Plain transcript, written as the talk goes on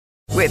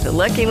With the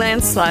Lucky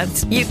Land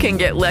Slots, you can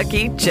get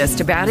lucky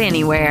just about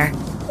anywhere.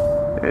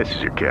 This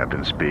is your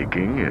captain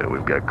speaking.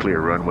 We've got clear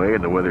runway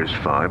and the weather's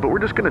fine, but we're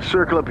just going to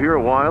circle up here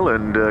a while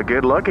and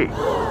get lucky.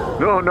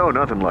 No,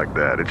 nothing like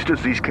that. It's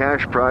just these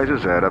cash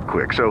prizes add up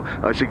quick. So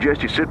I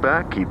suggest you sit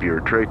back, keep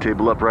your tray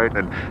table upright,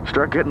 and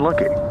start getting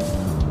lucky.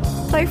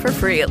 Play for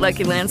free at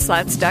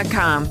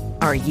LuckyLandSlots.com.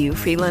 Are you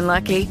feeling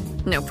lucky?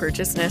 No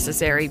purchase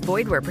necessary.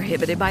 Void where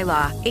prohibited by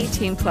law.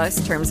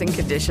 18+ terms and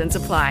conditions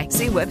apply.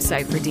 See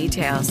website for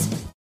details.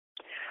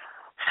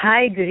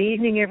 Hi, good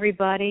evening,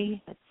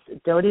 everybody. It's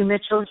Dodie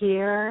Mitchell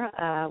here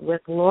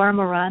with Laura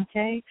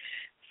Mirante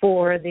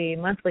for the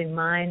monthly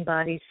Mind,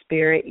 Body,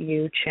 Spirit,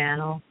 You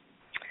channel.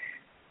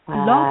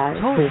 Blog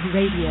Talk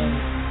Radio.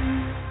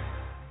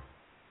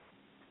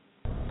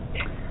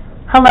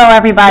 Hello,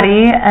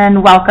 everybody,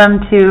 and welcome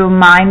to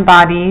Mind,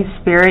 Body,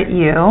 Spirit,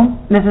 You.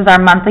 This is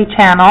our monthly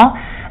channel,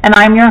 and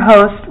I'm your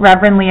host,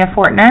 Reverend Leah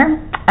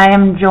Fortner. I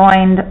am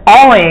joined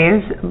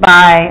always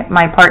by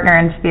my partner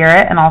in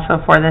spirit, and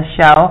also for this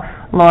show,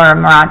 Laura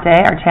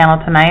Mirante, our channel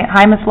tonight.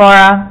 Hi, Miss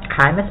Laura.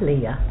 Hi, Miss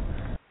Leah.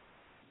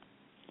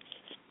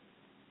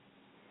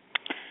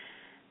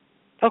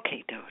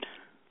 Okay, Dode.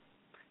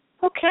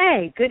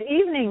 Okay, good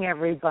evening,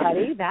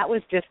 everybody. That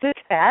was just a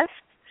test.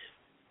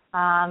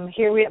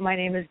 My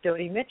name is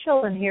Dodie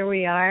Mitchell, and here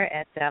we are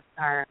at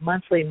our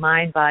monthly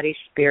Mind, Body,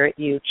 Spirit,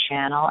 You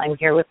channel. I'm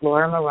here with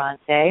Laura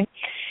Mirante.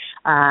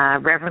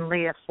 Reverend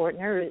Leah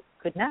Fortner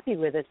could not be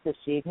with us this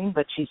evening,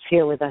 but she's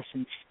here with us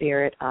in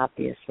spirit,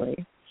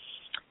 obviously.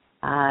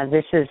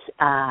 This is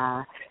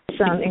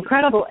some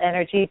incredible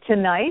energy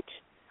tonight,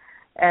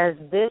 as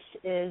this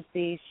is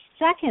the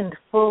second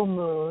full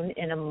moon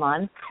in a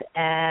month,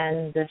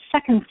 and the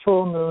second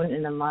full moon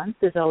in a month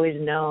is always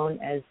known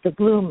as the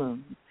blue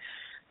moon.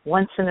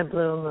 Once in a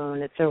blue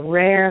moon, it's a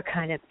rare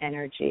kind of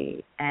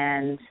energy,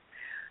 and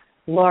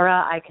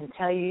Laura, I can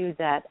tell you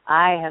that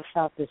I have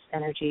felt this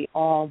energy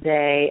all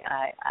day.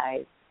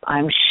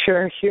 I'm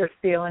sure you're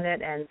feeling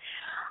it, and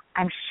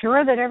I'm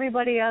sure that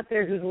everybody out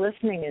there who's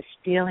listening is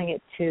feeling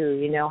it too.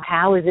 You know,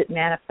 how is it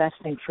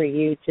manifesting for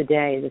you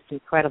today, this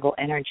incredible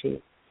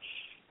energy?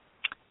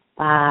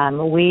 I'll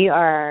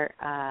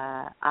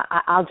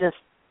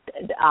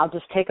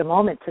just take a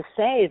moment to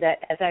say that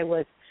as I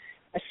was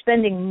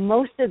spending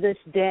most of this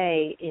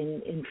day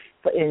in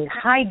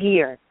high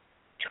gear,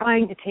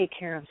 trying to take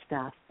care of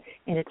stuff,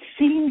 and it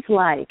seems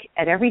like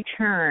at every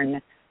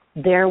turn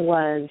there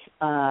was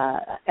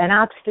an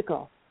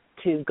obstacle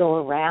to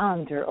go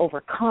around or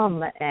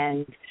overcome,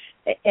 and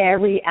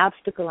every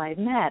obstacle I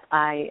met,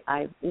 I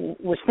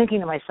was thinking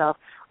to myself,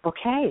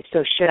 okay,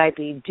 so should I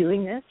be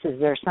doing this? Is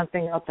there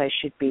something else I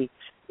should be,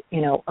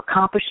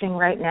 accomplishing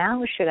right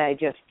now? Should I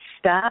just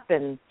stop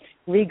and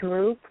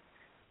regroup?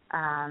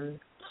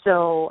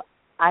 So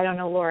I don't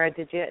know, Laura,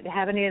 did you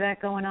have any of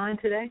that going on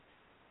today?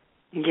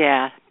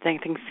 Yeah, things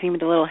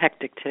seemed a little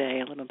hectic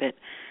today, a little bit,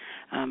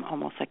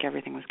 almost like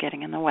everything was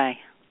getting in the way.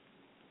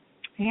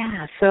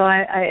 Yeah, so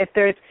if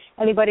there's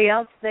anybody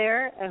else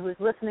there who's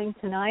listening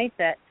tonight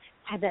that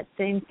had that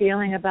same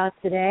feeling about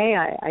today,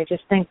 I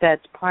just think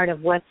that's part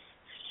of what's,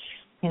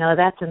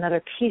 that's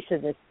another piece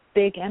of this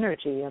big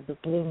energy of the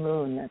blue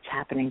moon that's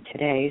happening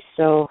today.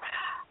 So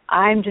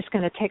I'm just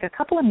going to take a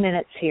couple of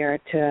minutes here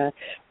to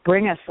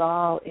bring us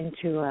all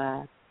into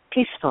a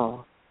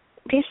peaceful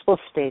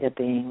state of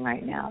being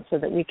right now, so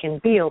that we can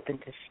be open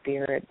to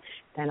spirit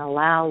and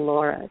allow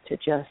Laura to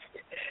just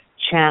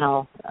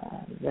channel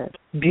the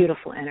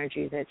beautiful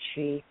energy that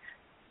she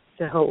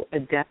so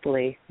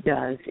adeptly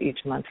does each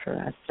month for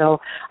us. So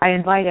I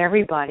invite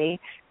everybody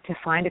to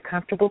find a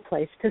comfortable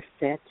place to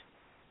sit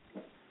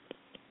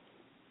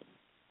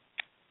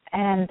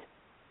and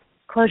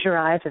close your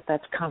eyes if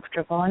that's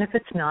comfortable, and if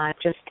it's not,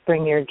 just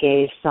bring your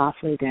gaze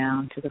softly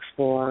down to the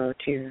floor or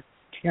to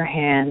your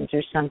hands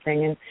or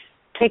something, and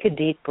take a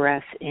deep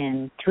breath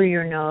in through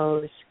your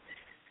nose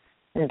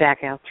and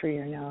back out through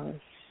your nose.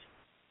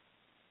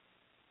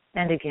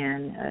 And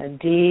again, a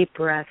deep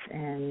breath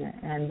in,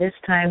 and this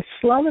time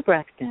slow the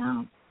breath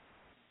down.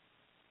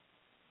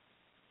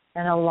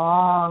 And a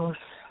long,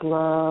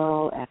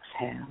 slow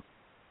exhale.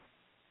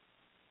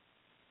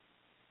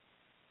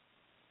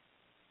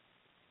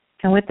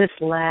 And with this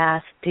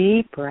last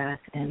deep breath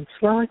in,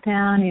 slow it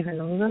down even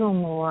a little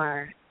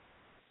more.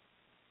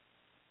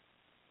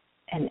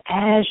 And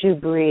as you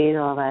breathe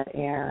all that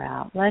air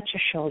out, let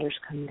your shoulders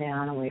come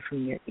down away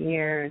from your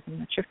ears and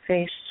let your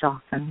face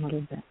soften a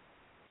little bit.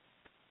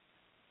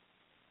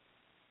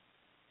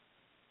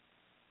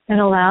 And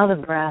allow the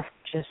breath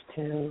just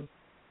to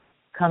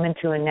come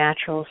into a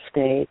natural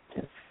state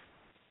of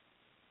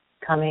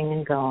coming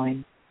and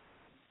going.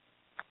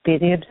 Be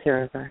the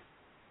observer.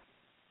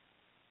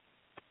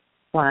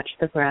 Watch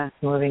the breath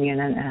moving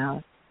in and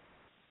out.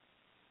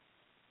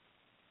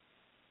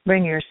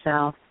 Bring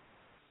yourself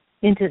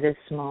into this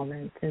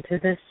moment, into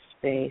this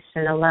space,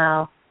 and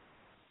allow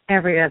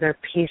every other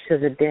piece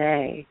of the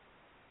day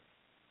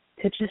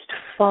to just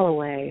fall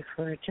away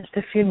for just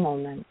a few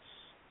moments.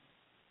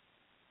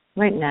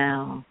 Right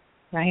now,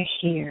 right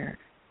here,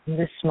 in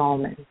this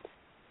moment,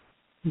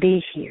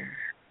 be here.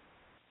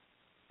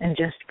 and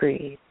just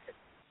breathe.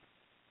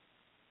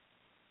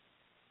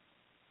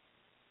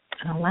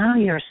 And allow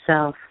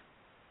yourself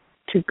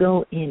to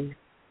go in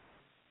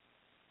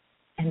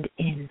and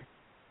in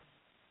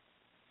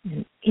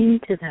and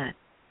into that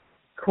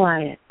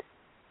quiet,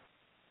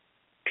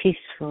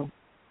 peaceful,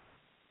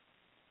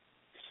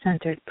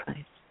 centered place.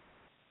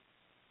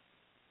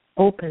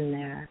 Open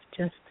there,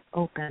 just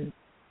open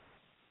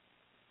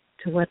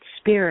to what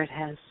Spirit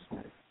has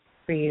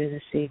for you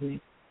this evening.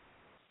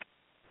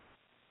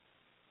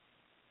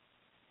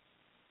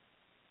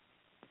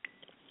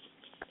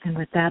 And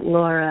with that,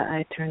 Laura,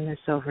 I turn this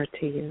over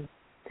to you.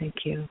 Thank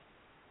you.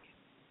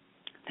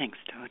 Thanks,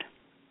 Toad.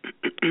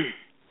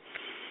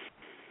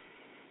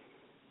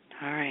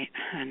 All right,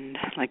 and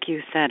like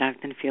you said,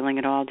 I've been feeling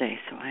it all day,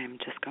 so I am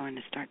just going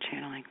to start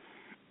channeling.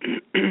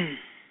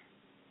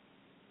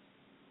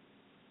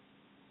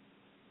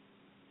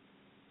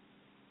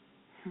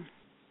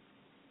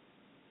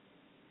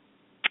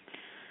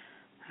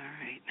 All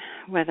right,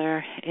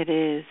 whether it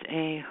is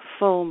a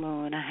full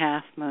moon, a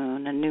half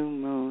moon, a new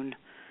moon,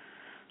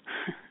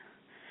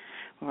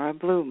 or a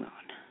blue moon,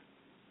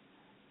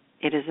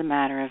 it is a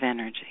matter of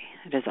energy.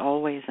 It is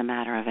always a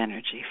matter of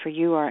energy. For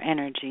you are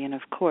energy, and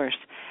of course,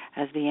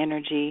 as the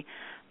energy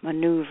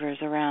maneuvers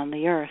around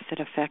the earth, it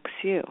affects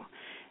you.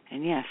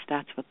 And yes,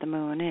 that's what the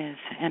moon is,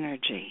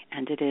 energy.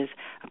 And it is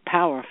a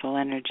powerful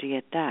energy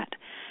at that.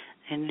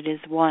 And it is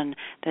one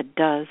that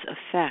does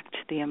affect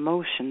the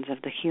emotions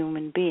of the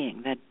human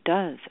being, that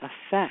does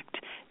affect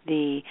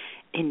the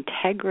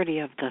integrity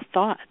of the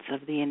thoughts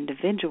of the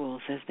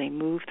individuals as they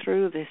move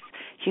through this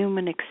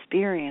human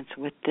experience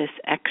with this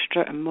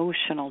extra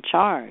emotional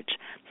charge.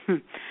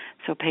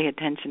 So pay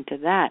attention to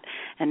that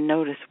and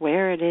notice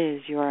where it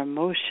is your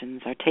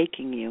emotions are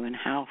taking you and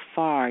how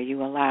far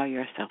you allow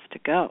yourself to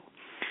go.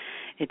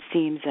 It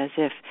seems as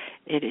if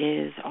it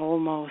is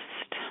almost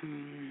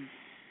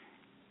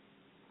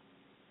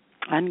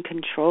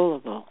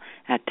uncontrollable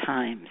at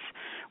times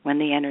when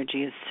the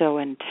energy is so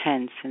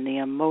intense and the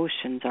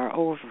emotions are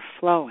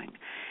overflowing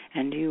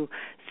and you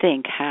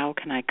think, how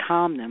can I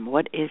calm them?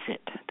 What is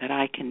it that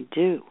I can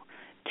do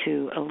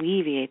to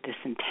alleviate this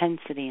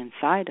intensity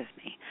inside of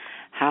me?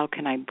 How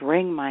can I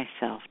bring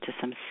myself to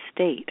some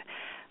state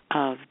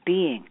of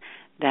being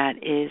that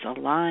is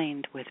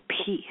aligned with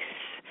peace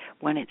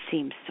when it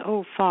seems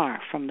so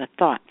far from the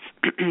thoughts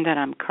that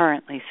I'm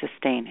currently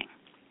sustaining?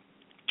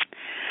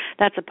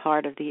 That's a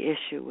part of the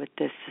issue with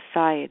this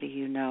society,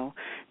 you know.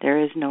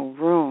 There is no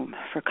room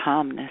for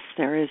calmness.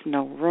 There is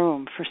no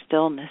room for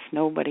stillness.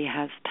 Nobody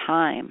has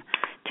time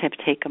to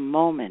take a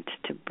moment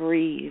to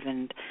breathe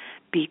and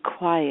be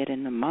quiet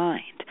in the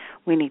mind.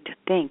 We need to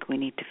think. We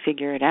need to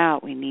figure it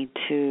out. We need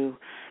to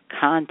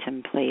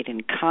contemplate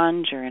and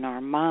conjure in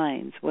our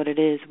minds what it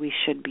is we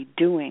should be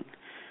doing.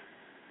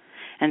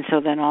 And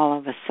so then all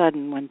of a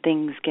sudden, when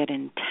things get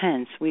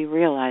intense, we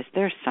realize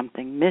there's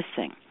something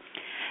missing.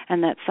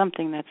 And that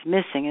something that's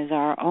missing is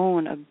our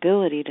own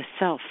ability to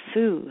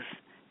self-soothe,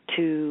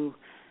 to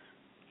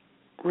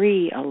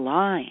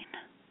realign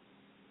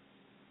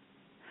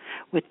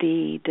with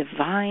the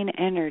divine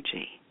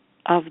energy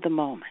of the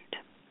moment.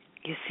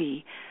 You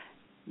see,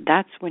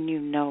 that's when you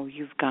know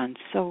you've gone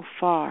so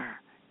far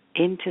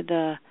into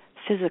the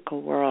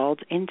physical world,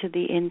 into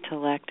the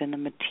intellect and the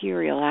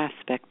material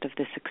aspect of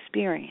this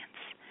experience,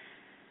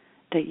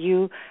 that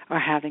you are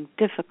having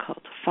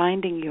difficulty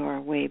finding your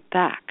way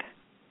back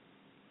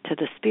to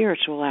the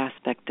spiritual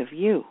aspect of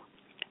you,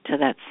 to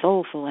that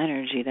soulful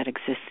energy that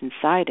exists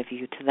inside of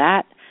you, to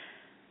that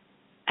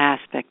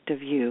aspect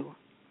of you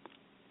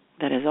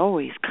that is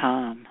always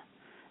calm,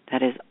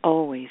 that is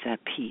always at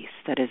peace,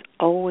 that is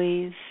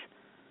always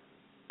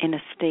in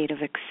a state of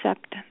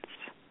acceptance.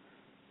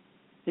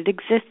 It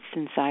exists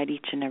inside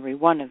each and every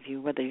one of you,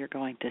 whether you're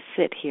going to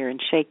sit here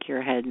and shake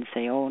your head and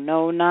say, oh,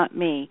 no, not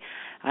me.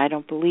 I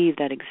don't believe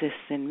that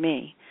exists in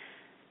me.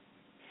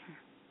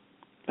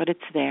 But it's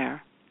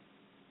there.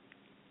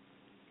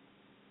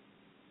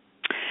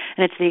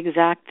 And it's the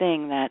exact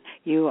thing that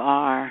you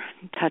are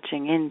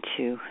touching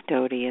into,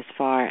 Dodie, as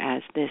far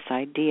as this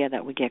idea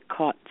that we get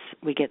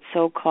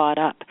so caught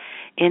up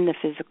in the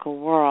physical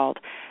world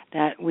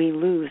that we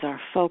lose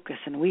our focus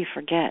and we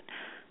forget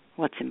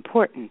what's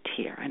important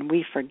here, and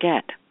we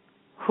forget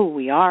who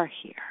we are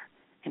here,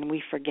 and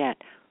we forget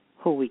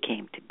who we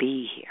came to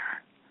be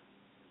here.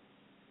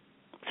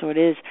 So it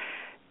is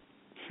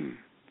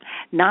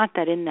not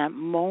that in that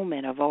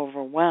moment of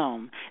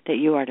overwhelm that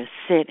you are to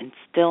sit in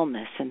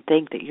stillness and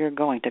think that you're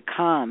going to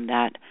calm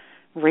that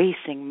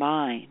racing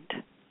mind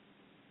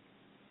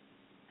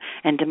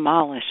and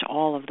demolish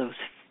all of those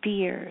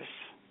fears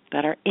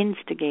that are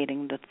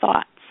instigating the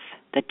thoughts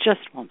that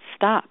just won't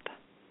stop.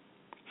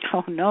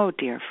 Oh, no,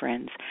 dear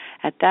friends.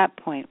 At that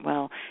point,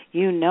 well,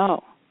 you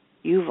know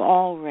you've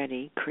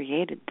already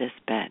created this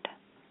bed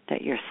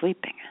that you're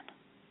sleeping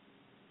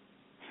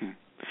in.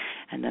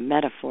 And the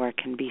metaphor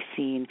can be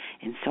seen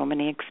in so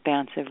many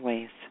expansive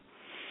ways.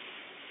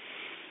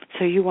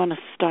 So you want to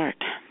start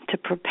to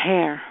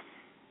prepare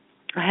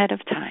ahead of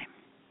time.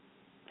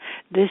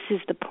 This is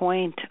the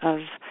point of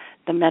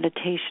the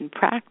meditation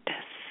practice,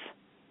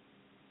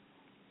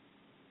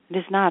 It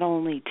is not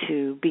only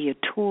to be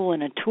a tool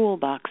in a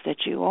toolbox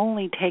that you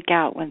only take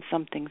out when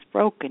something's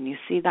broken. You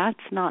see, that's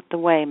not the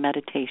way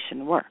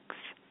meditation works.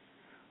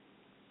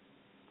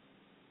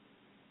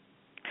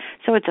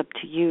 So it's up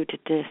to you to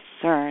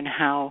discern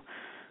how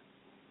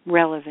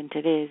relevant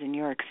it is in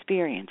your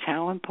experience,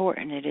 how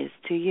important it is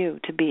to you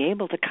to be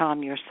able to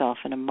calm yourself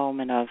in a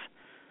moment of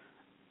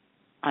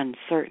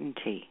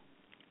uncertainty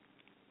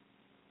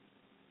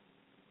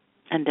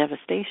and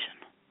devastation.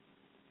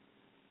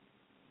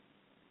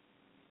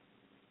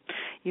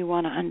 You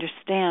want to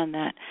understand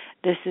that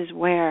this is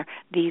where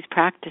these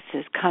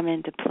practices come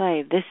into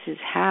play. This is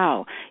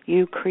how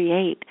you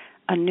create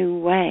a new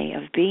way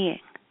of being.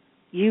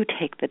 You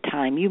take the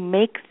time, you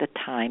make the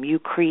time, you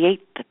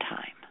create the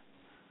time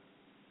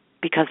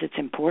because it's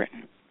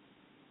important.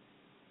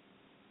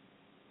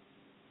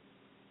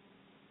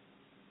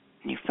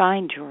 And you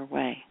find your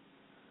way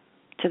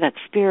to that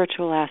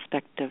spiritual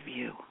aspect of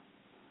you.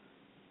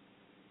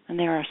 And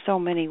there are so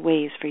many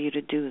ways for you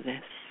to do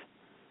this.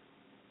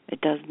 It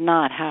does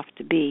not have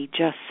to be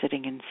just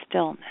sitting in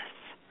stillness.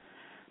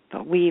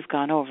 But we've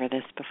gone over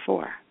this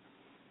before.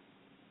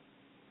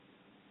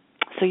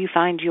 So you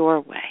find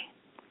your way.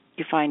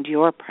 You find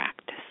your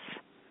practice.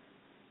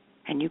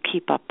 And you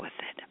keep up with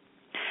it.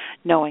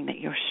 Knowing that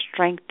you're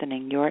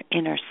strengthening your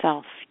inner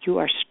self. You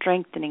are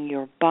strengthening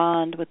your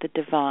bond with the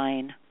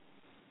divine.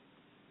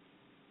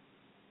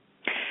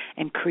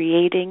 And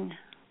creating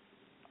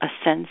a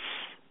sense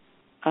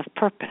of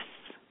purpose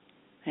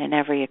in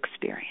every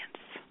experience.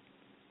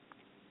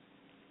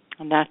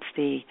 And that's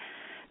the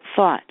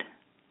thought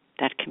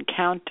that can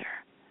counter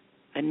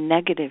the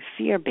negative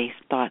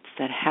fear-based thoughts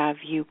that have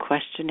you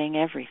questioning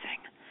everything,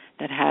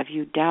 that have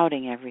you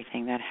doubting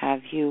everything, that have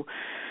you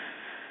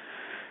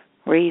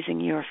raising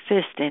your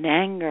fist in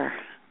anger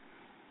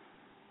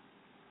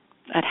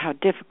at how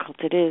difficult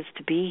it is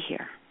to be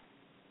here.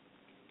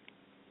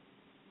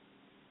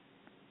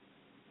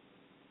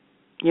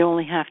 You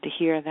only have to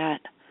hear that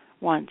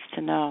once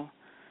to know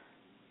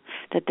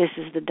that this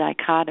is the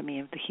dichotomy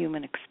of the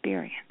human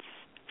experience.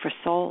 For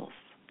souls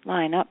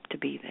line up to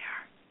be there.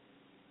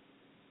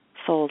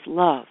 Souls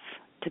love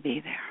to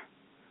be there.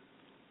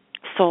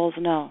 Souls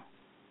know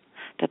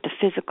that the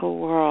physical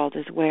world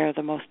is where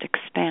the most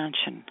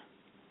expansion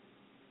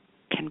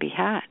can be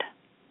had.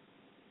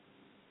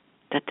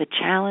 That the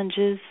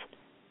challenges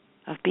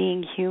of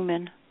being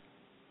human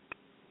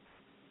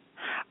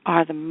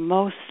are the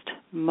most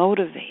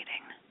motivating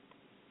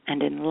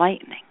and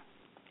enlightening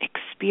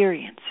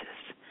experiences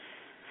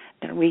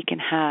that we can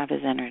have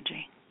as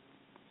energy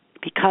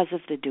because of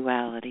the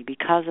duality,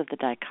 because of the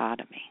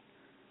dichotomy.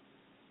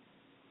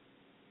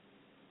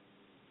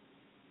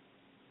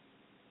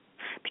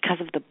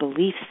 Because of the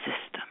belief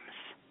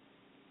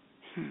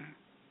systems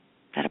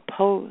that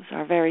oppose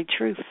our very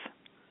truth.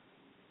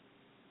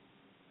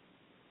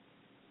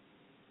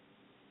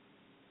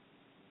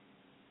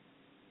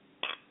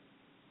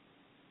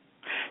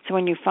 So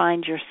when you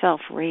find yourself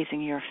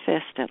raising your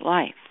fist at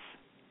life,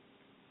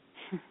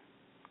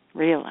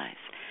 realize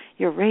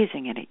you're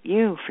raising it at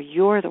you, for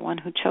you're the one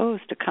who chose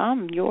to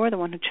come. You're the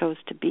one who chose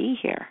to be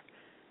here.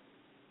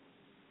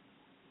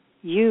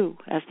 You,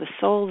 as the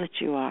soul that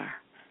you are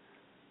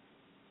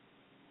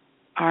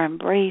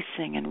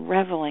embracing and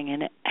reveling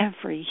in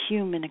every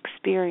human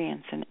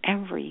experience and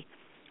every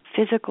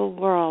physical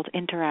world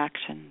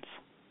interactions.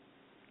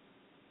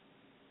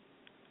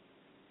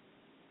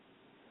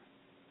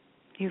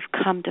 You've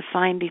come to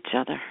find each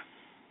other.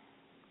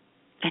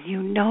 And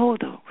you know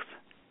those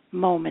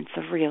moments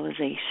of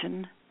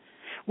realization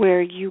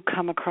where you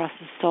come across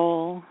a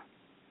soul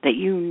that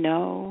you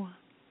know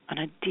on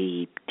a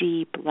deep,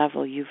 deep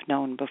level you've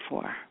known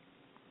before.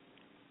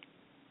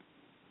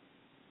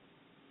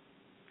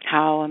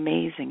 How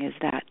amazing is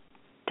that,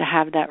 to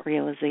have that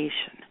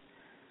realization,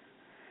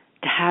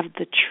 to have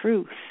the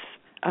truth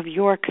of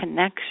your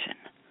connection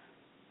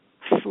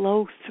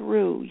flow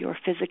through your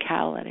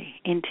physicality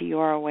into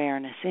your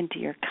awareness, into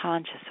your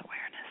conscious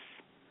awareness.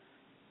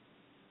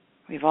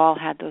 We've all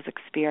had those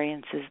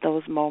experiences,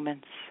 those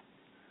moments,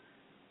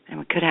 and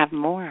we could have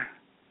more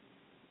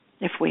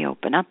if we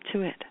open up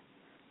to it,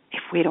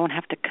 if we don't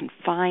have to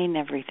confine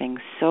everything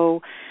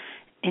so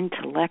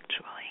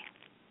intellectually.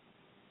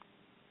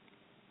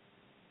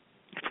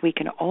 If we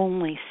can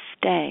only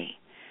stay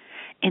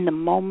in the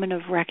moment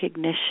of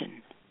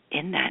recognition,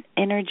 in that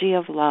energy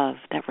of love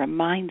that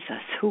reminds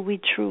us who we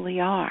truly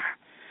are.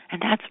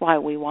 And that's why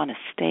we want to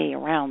stay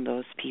around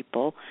those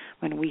people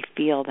when we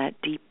feel that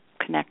deep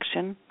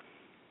connection.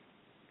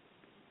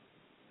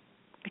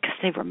 Because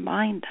they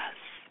remind us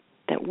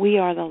that we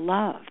are the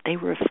love. They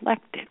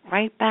reflect it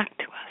right back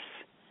to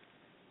us.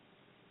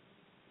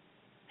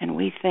 And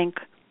we think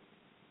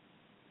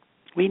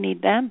we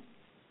need them.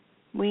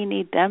 We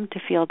need them to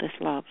feel this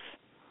love.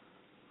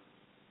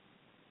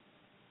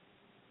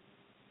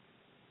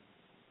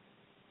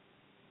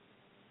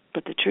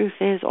 But the truth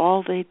is,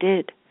 all they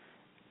did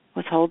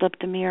was hold up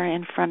the mirror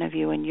in front of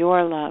you, and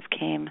your love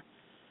came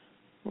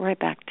right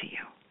back to you.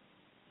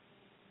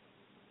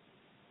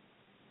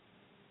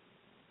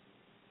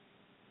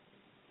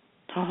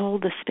 to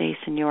hold the space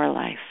in your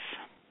life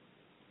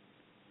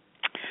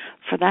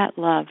for that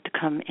love to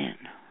come in,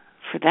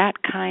 for that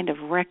kind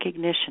of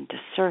recognition to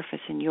surface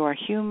in your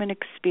human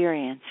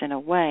experience in a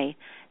way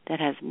that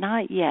has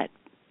not yet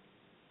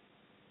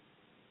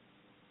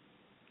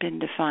been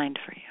defined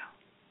for you.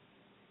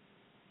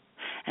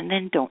 And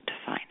then don't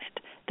define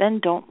it. Then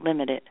don't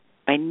limit it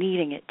by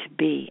needing it to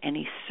be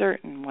any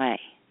certain way,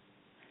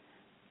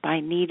 by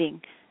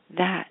needing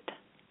that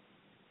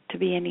to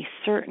be any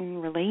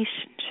certain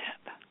relationship.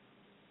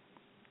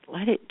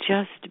 Let it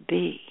just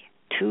be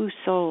two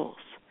souls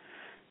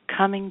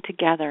coming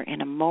together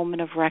in a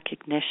moment of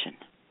recognition.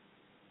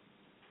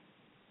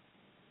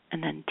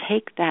 And then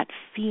take that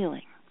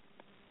feeling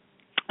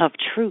of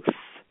truth,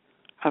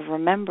 of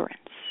remembrance,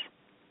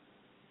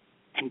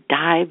 and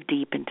dive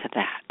deep into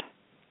that.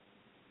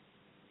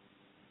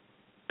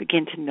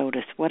 Begin to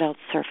notice what else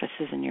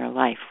surfaces in your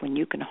life when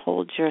you can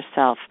hold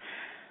yourself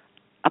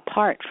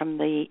apart from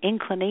the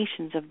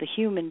inclinations of the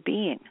human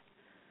being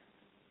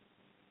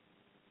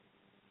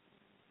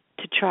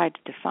to try to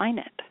define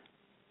it.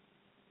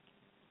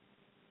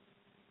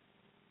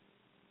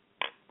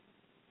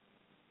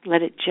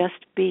 Let it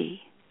just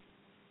be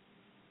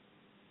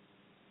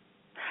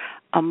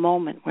a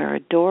moment where a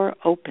door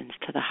opens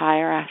to the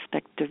higher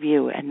aspect of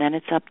you, and then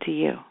it's up to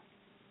you.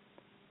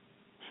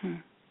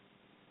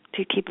 Do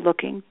you keep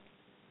looking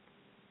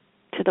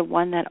to the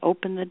one that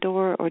opened the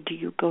door, or do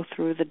you go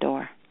through the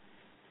door?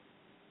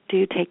 Do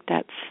you take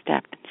that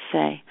step and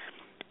say,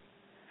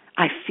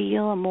 I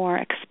feel a more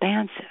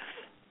expansive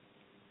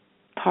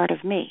part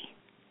of me,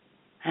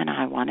 and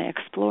I want to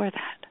explore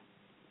that.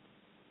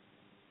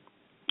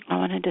 I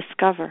want to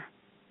discover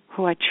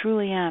who I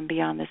truly am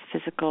beyond this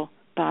physical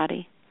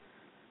body,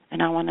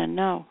 and I want to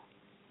know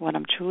what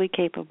I'm truly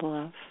capable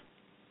of.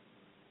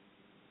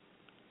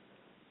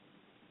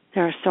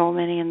 There are so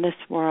many in this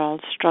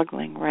world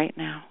struggling right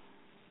now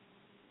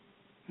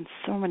in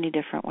so many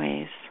different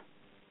ways.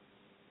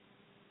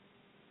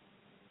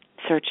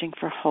 Searching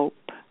for hope,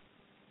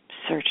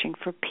 searching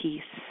for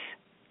peace,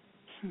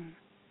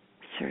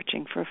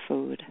 searching for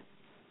food.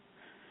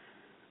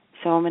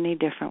 So many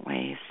different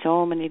ways,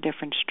 so many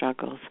different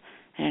struggles,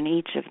 and in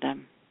each of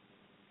them,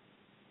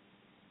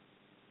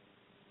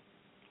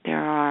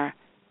 there are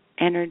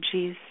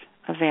energies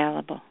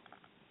available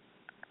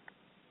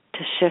to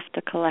shift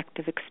the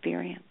collective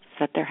experience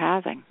that they're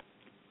having.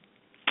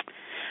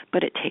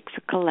 But it takes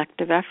a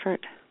collective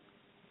effort.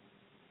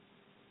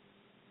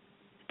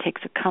 It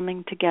takes a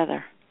coming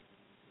together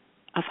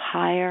of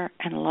higher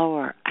and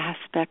lower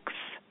aspects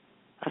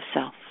of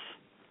self.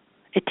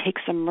 It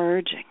takes a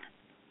merging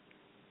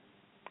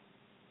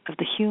of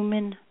the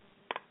human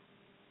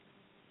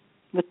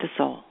with the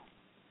soul.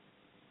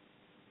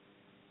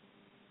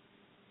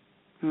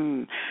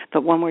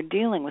 But when we're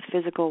dealing with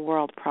physical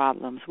world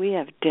problems, we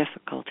have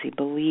difficulty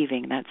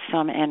believing that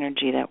some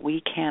energy that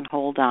we can't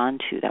hold on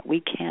to, that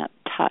we can't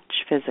touch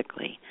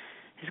physically,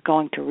 is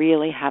going to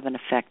really have an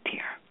effect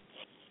here.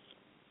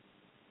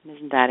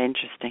 Isn't that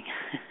interesting?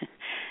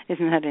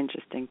 Isn't that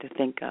interesting to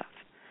think of?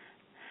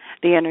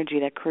 The energy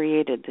that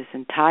created this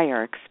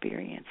entire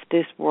experience,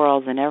 this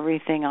world and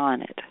everything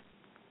on it,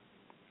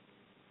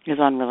 is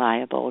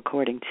unreliable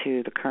according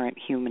to the current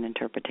human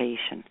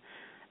interpretation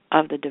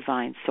of the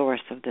divine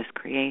source of this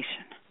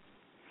creation.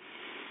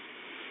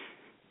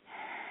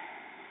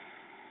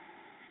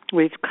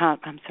 We've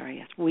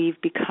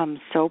become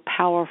so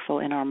powerful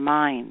in our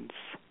minds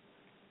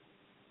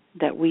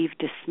that we've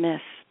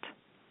dismissed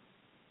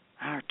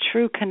our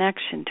true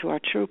connection to our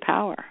true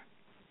power.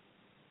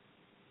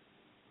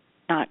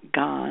 Not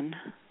gone.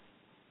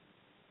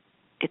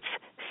 It's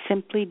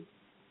simply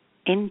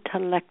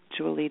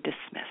intellectually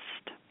dismissed.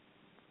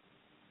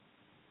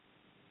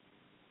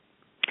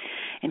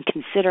 And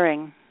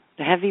considering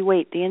the heavy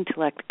weight the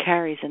intellect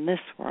carries in this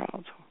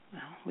world,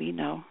 well, we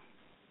know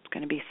it's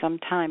going to be some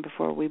time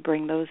before we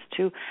bring those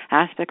two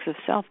aspects of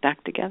self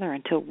back together,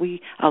 until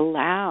we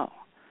allow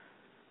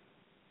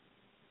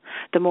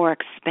the more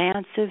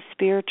expansive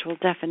spiritual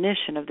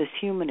definition of this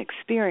human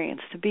experience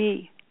to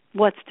be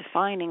what's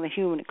defining the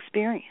human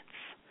experience.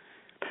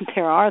 But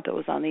there are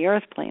those on the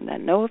earth plane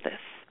that know this.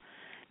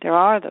 There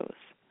are those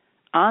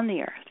on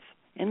the earth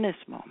in this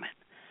moment,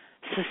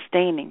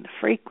 sustaining the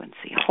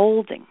frequency,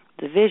 holding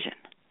the vision.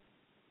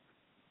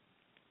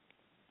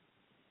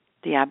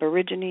 The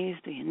Aborigines,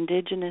 the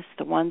Indigenous,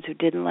 the ones who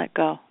didn't let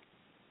go.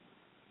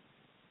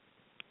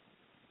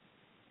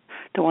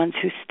 The ones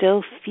who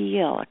still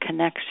feel a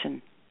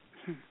connection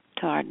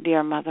to our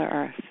dear Mother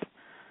Earth.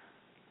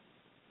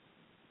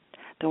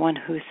 The ones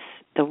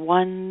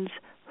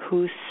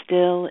who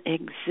still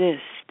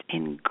exist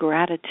in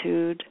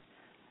gratitude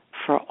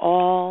for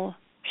all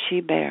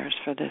she bears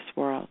for this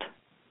world.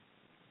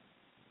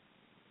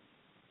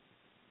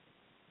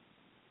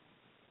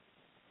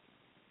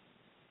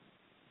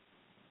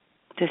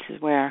 This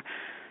is where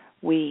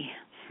we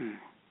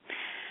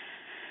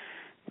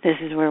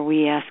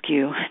ask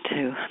you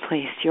to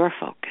place your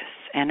focus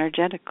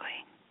energetically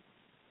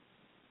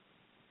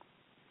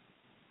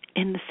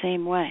in the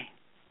same way.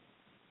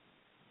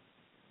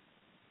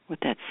 with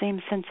that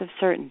same sense of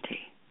certainty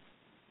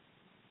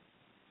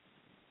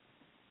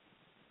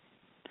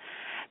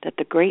that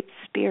the Great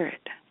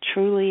Spirit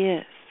truly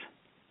is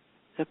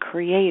the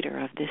creator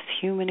of this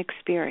human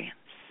experience,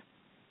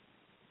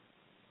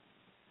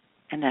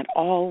 and that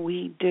all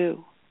we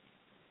do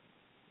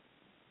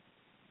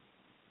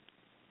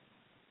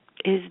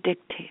is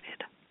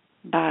dictated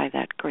by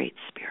that Great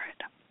Spirit.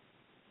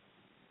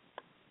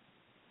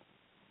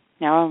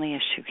 Now, our only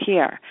issue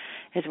here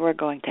is we're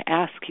going to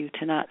ask you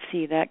to not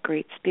see that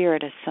Great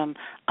Spirit as some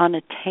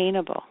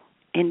unattainable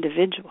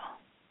individual,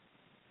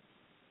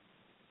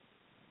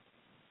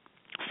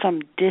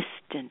 some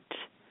distant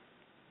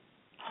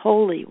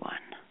Holy One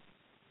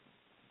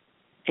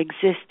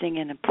existing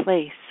in a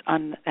place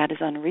that is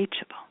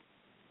unreachable.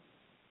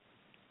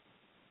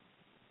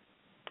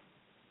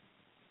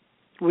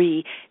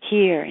 We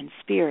here in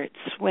spirit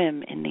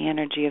swim in the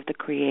energy of the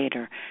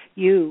Creator.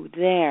 You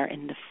there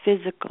in the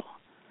physical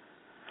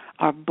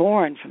are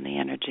born from the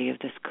energy of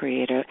this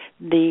Creator.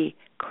 The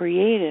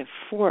creative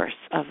force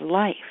of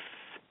life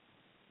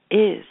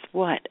is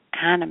what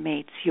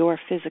animates your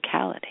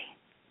physicality.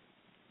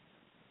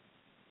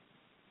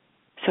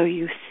 So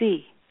you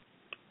see,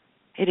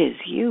 it is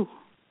you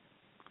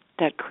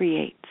that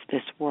creates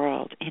this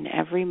world in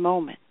every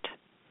moment.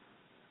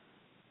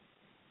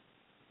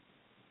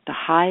 The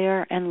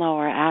higher and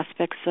lower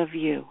aspects of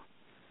you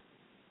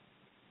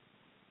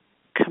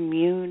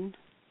commune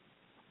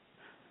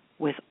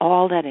with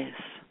all that is,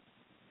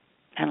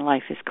 and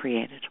life is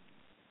created.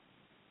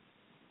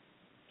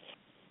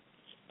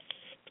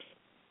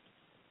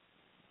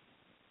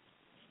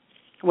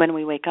 When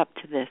we wake up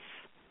to this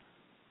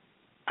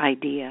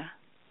idea,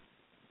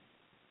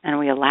 and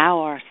we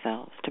allow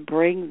ourselves to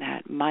bring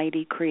that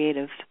mighty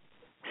creative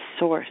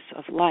source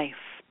of life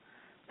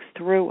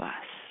through us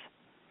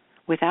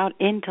without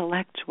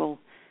intellectual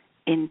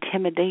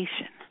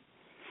intimidation,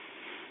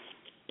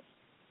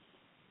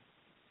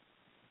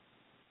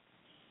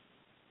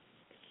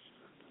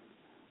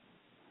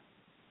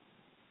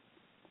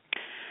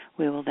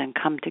 we will then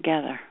come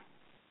together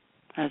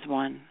as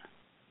one.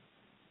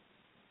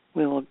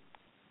 We will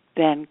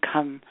then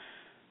come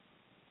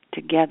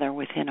together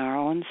within our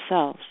own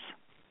selves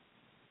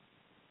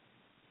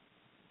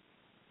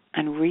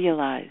and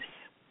realize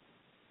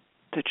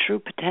the true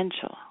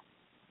potential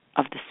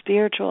of the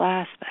spiritual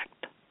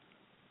aspect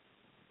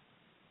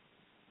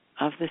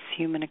of this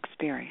human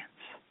experience.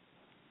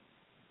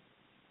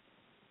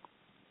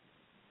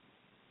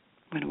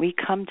 When we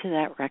come to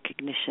that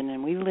recognition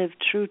and we live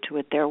true to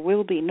it, there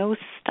will be no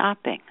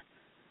stopping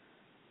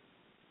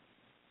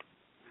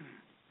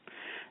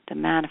the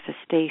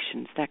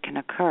manifestations that can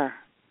occur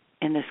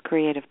in this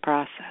creative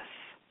process.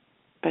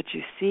 But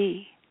you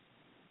see,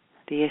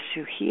 the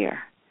issue here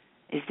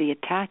is the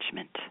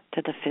attachment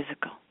to the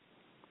physical,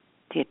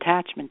 the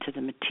attachment to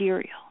the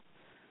material,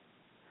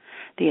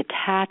 the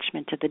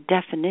attachment to the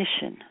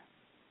definition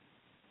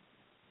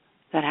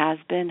that has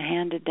been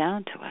handed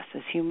down to us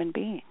as human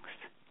beings.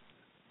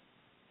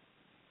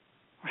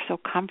 We're so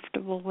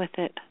comfortable with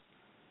it.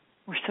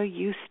 We're so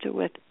used to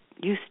it.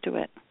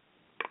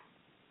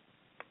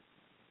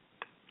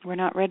 We're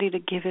not ready to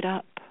give it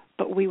up,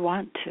 but we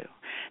want to.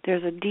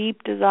 There's a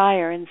deep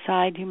desire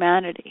inside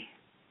humanity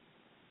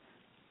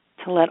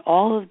to let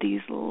all of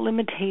these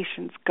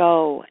limitations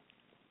go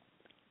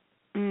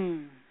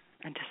and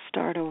to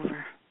start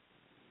over.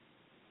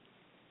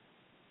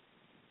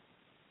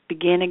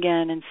 Begin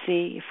again and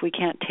see if we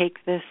can't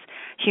take this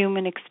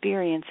human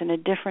experience in a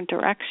different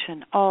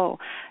direction. Oh,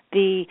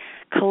 the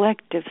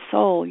collective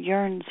soul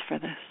yearns for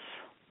this.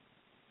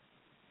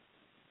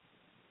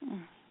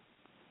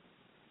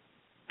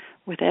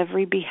 With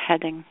every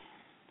beheading,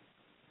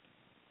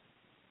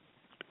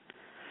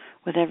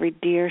 with every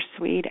dear,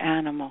 sweet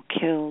animal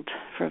killed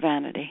for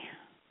vanity,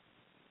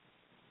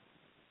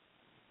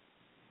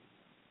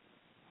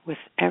 with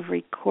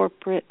every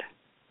corporate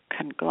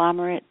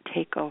conglomerate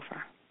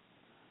takeover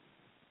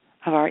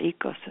of our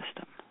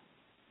ecosystem,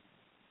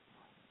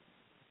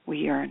 we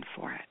yearn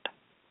for it.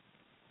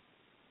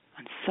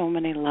 On so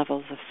many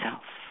levels of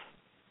self,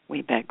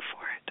 we beg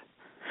for it.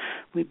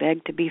 We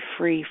beg to be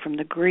free from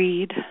the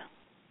greed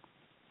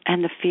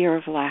and the fear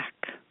of lack.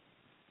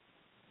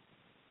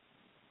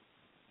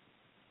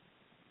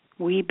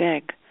 We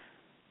beg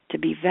to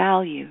be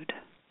valued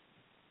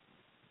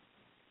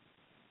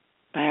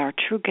by our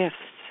true gifts,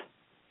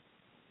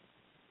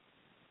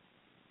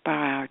 by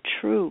our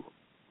true,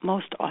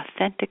 most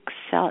authentic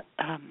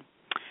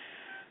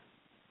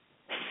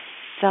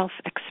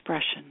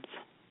self-expressions.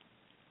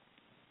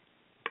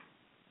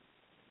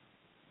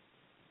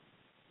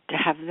 To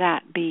have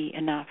that be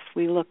enough.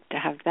 We look to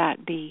have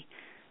that be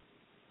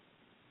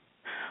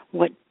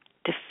what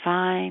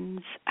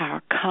defines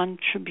our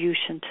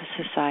contribution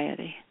to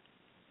society.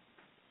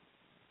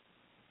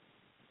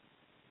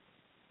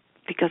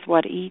 Because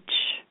what each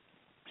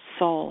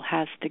soul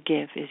has to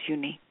give is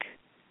unique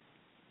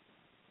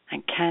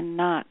and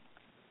cannot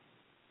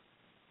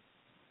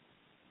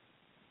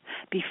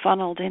be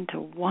funneled into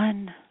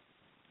one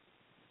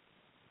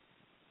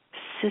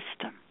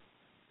system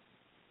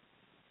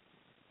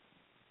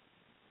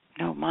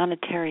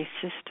monetary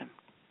system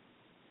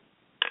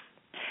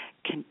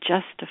can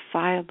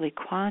justifiably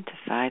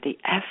quantify the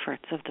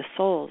efforts of the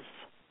souls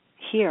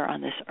here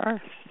on this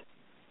earth.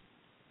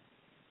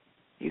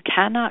 You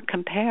cannot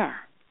compare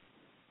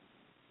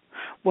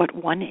what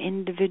one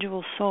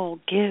individual soul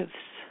gives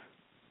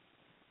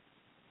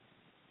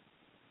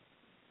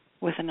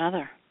with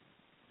another.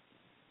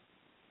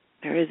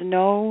 There is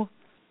no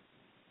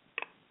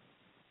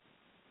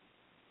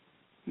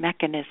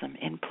mechanism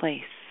in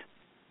place.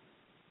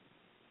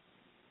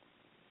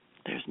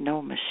 There's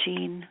no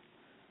machine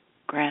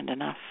grand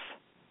enough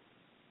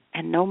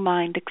and no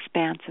mind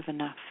expansive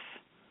enough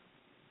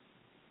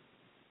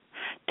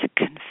to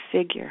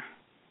configure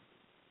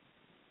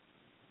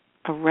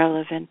a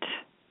relevant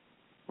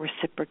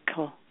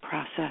reciprocal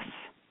process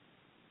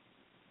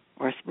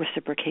or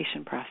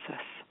reciprocation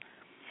process.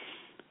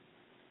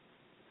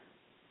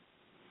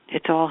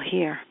 It's all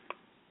here.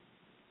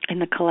 In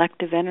the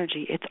collective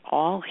energy, it's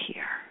all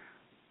here.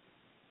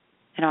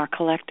 In our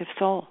collective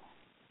soul.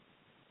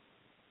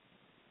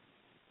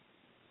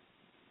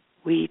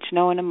 We each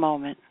know in a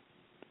moment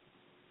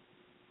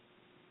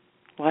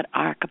what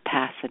our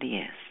capacity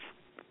is.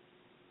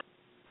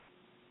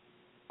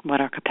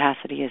 What our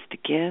capacity is to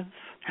give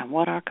and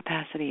what our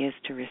capacity is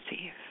to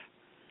receive.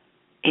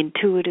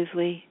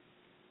 Intuitively,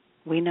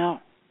 we know.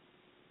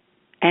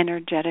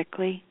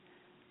 Energetically,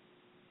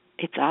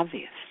 it's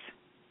obvious.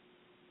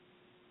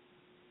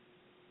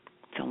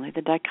 It's only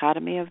the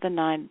dichotomy of the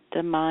mind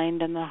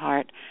and the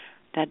heart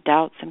that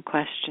doubts and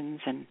questions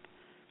and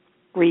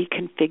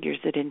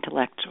reconfigures it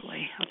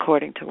intellectually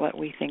according to what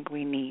we think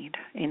we need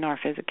in our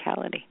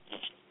physicality.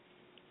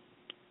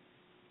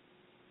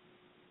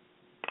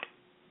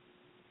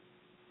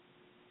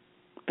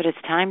 But it's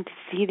time to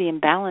see the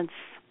imbalance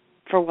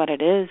for what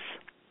it is.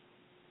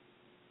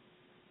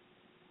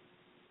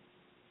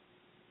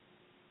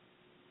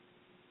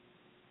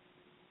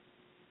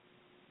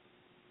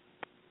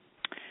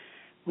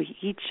 We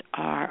each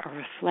are a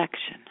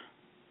reflection,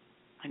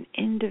 an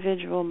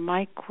individual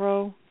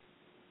micro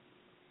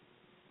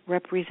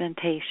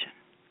representation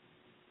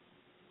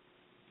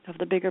of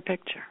the bigger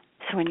picture.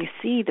 So when you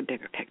see the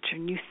bigger picture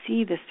and you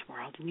see this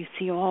world and you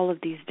see all of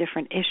these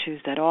different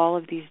issues that all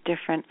of these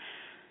different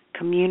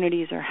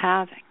communities are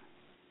having,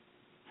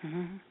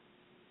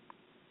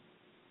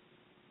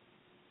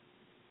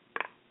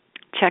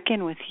 check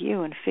in with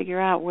you and figure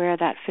out where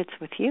that fits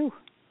with you.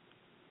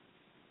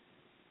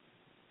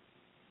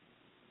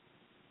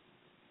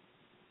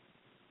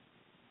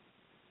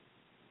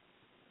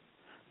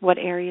 What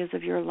areas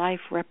of your life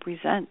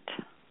represent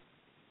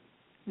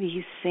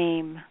these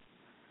same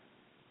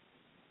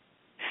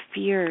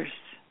fears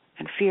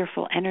and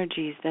fearful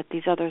energies that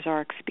these others are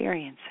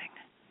experiencing?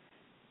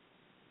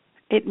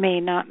 It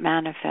may not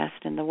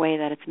manifest in the way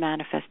that it's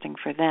manifesting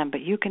for them, but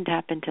you can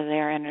tap into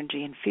their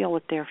energy and feel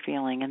what they're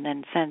feeling and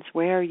then sense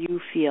where you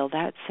feel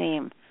that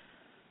same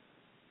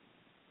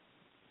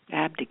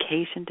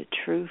abdication to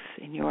truth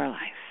in your life.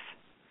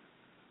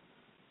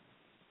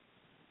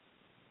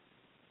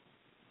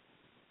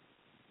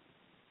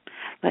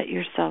 Let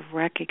yourself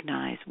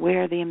recognize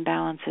where the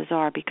imbalances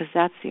are, because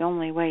that's the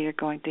only way you're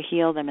going to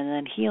heal them. And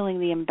then healing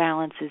the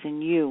imbalances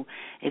in you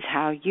is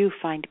how you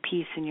find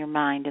peace in your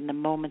mind in the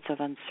moments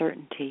of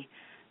uncertainty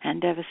and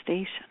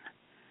devastation.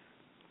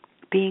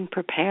 Being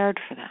prepared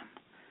for them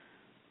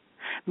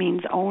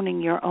means owning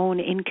your own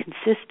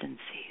inconsistencies.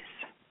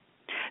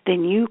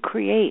 Then you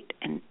create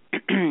an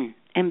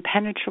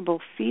impenetrable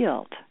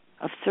field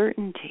of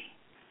certainty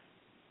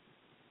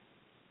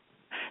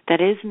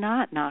that is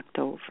not knocked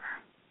over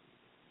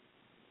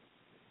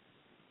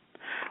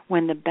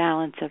when the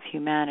balance of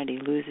humanity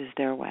loses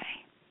their way.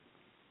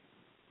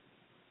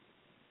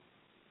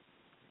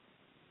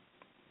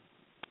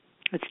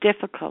 It's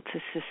difficult to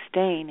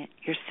sustain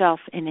yourself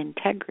in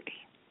integrity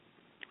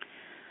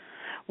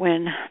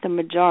when the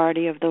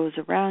majority of those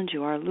around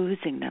you are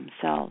losing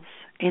themselves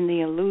in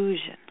the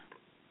illusion,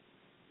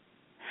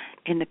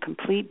 in the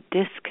complete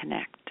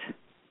disconnect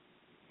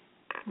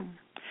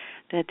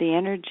that the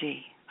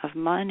energy of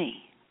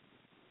money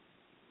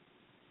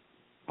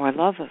or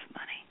love of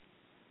money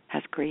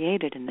has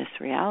created in this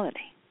reality.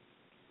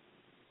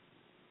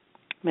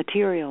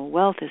 Material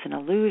wealth is an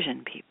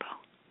illusion, people.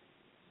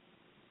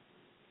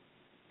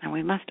 And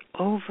we must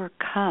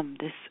overcome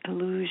this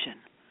illusion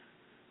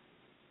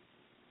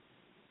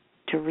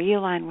to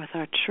realign with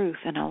our truth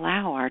and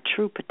allow our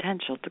true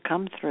potential to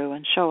come through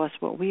and show us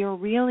what we are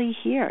really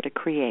here to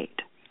create.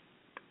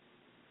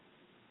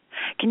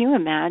 Can you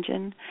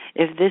imagine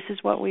if this is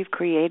what we've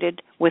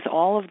created with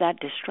all of that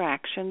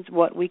distractions,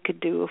 what we could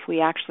do if we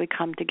actually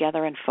come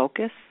together and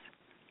focus?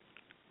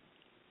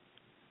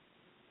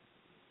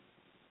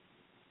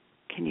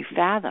 Can you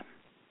fathom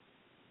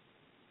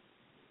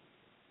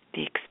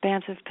the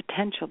expansive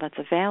potential that's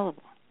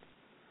available?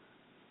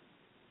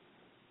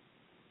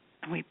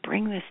 And we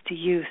bring this to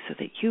you so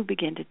that you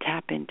begin to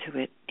tap into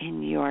it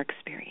in your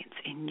experience,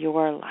 in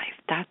your life.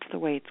 That's the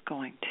way it's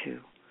going to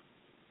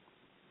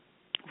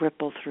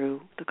ripple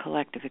through the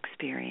collective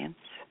experience.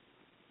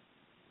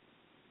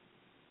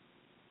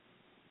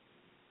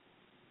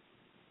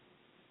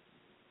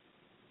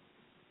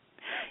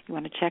 You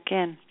want to check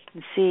in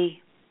and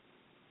see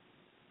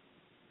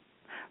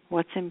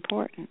what's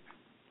important.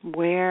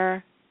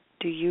 Where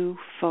do you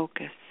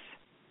focus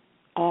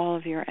all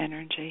of your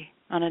energy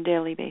on a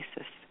daily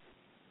basis?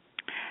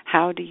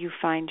 How do you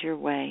find your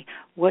way?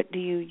 What do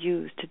you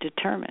use to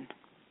determine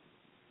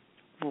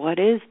what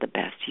is the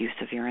best use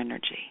of your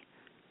energy?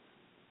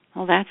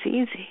 Well, that's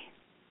easy.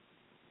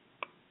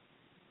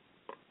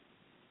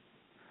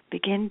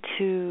 Begin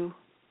to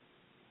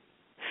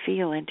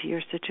feel into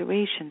your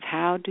situations.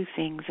 How do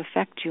things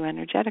affect you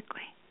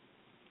energetically?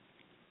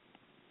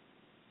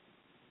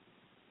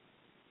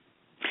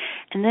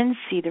 And then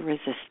see the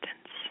resistance.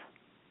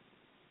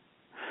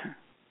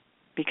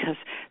 Because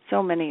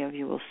so many of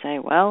you will say,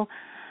 well,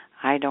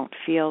 I don't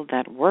feel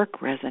that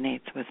work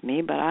resonates with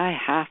me, but I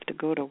have to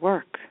go to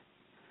work.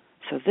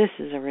 So this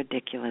is a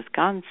ridiculous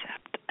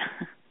concept.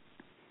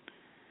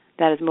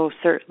 That is most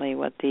certainly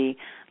what the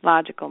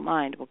logical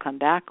mind will come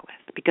back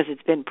with, because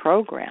it's been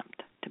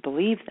programmed to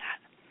believe that.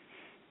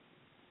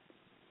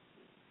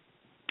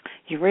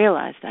 You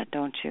realize that,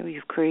 don't you?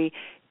 You've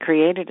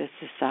created a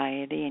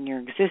society, and you're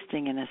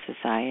existing in a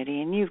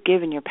society, and you've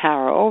given your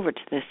power over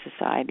to this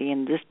society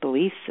and this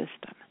belief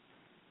system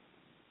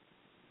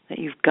that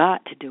you've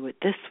got to do it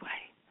this way.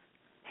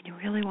 And you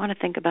really want to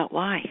think about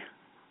why.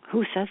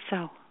 Who says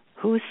so?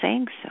 Who is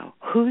saying so?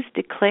 Who's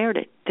declared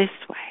it this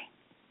way?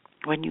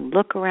 When you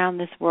look around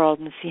this world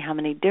and see how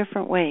many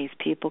different ways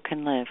people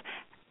can live,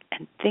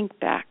 and think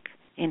back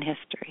in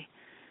history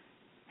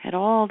at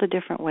all the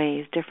different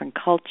ways different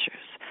cultures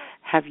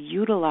have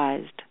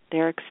utilized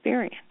their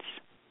experience.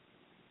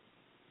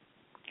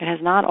 It has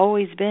not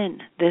always been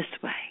this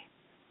way.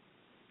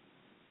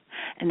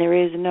 And there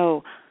is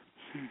no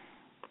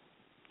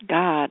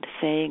God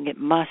saying it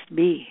must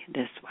be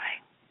this way.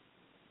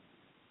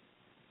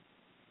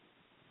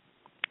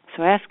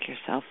 So ask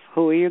yourself,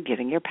 who are you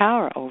giving your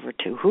power over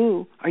to?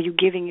 Who are you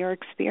giving your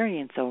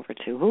experience over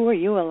to? Who are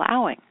you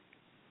allowing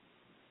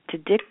to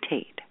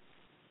dictate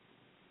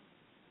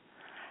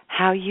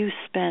how you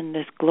spend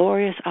this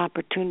glorious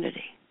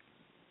opportunity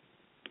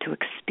to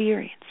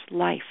experience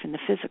life in the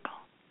physical?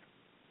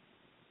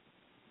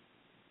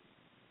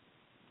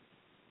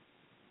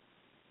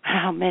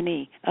 How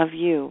many of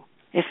you,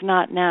 if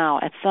not now,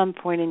 at some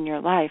point in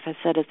your life, have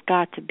said it's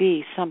got to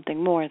be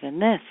something more than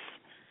this?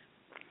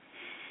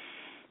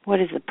 What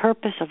is the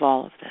purpose of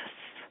all of this?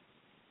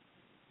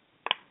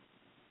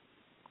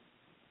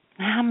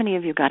 How many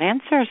of you got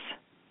answers?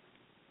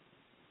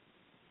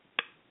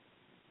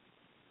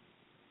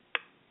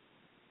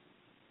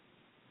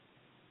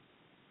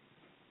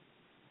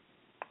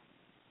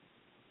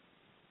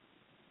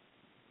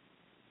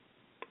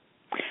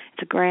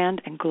 It's a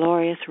grand and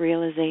glorious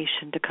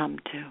realization to come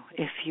to,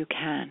 if you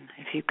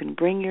can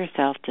bring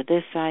yourself to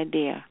this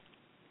idea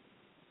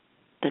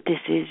that this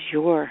is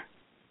your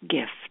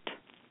gift,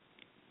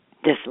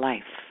 this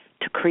life,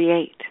 to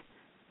create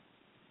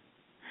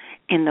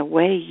in the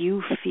way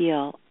you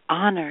feel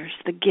honors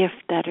the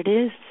gift that it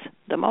is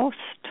the most.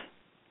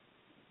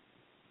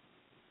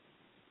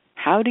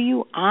 How do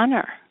you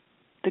honor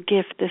the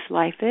gift this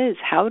life is?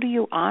 How do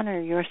you honor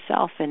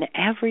yourself in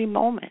every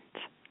moment?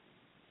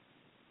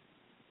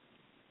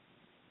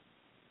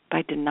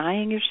 By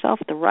denying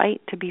yourself the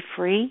right to be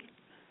free?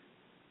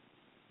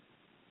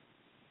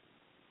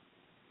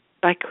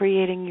 By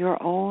creating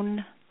your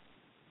own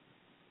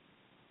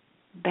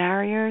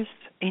barriers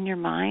in your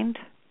mind?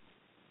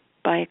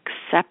 By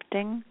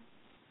accepting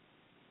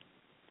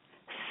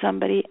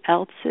somebody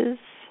else's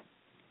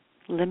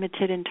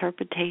limited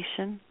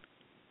interpretation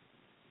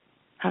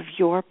of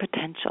your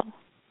potential?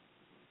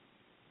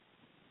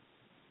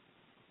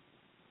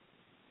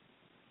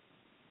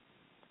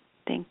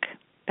 Think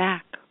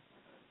back.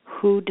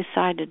 Who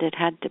decided it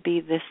had to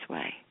be this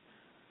way?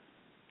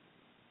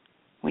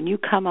 When you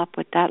come up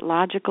with that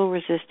logical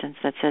resistance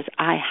that says,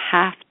 I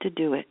have to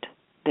do it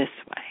this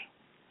way,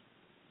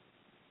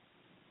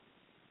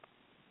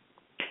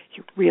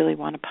 you really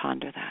want to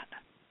ponder that.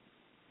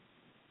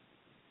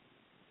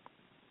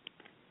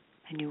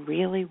 And you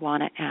really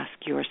want to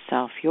ask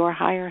yourself, your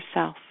higher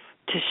self,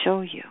 to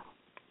show you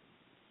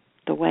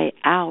the way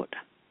out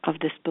of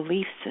this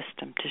belief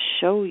system, to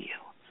show you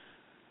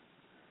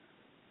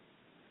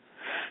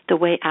the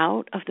way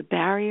out of the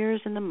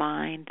barriers in the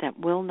mind that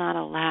will not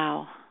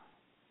allow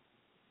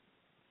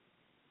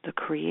the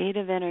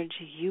creative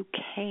energy you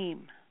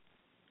came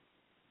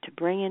to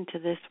bring into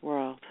this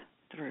world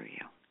through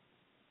you.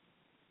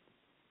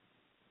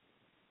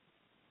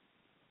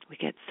 We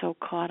get so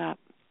caught up.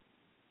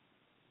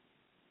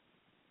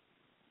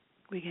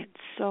 We get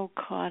so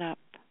caught up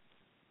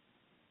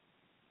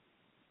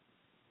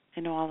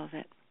in all of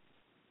it.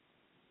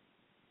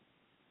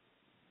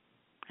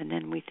 And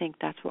then we think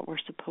that's what we're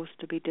supposed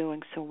to be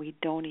doing, so we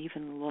don't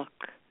even look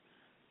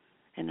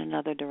in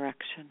another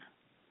direction.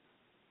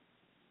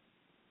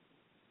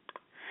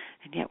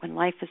 And yet when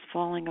life is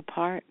falling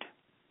apart,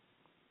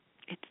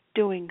 it's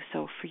doing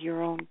so for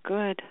your own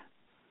good.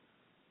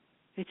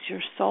 It's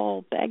your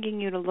soul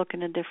begging you to look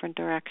in a different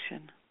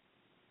direction,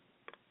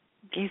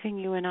 giving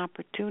you an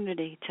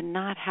opportunity to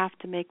not have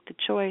to make the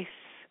choice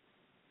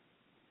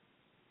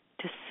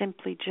to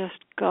simply just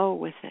go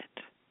with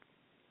it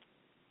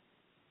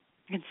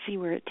and see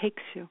where it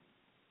takes you.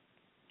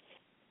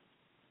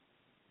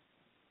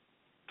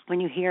 When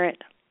you hear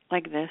it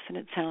like this and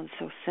it sounds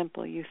so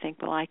simple, you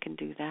think, well, I can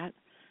do that.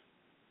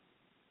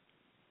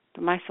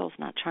 But my soul's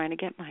not trying to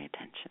get my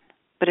attention.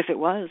 But if it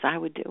was, I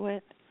would do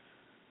it.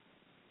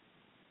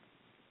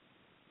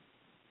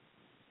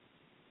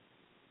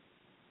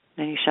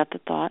 Then you shut the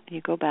thought, you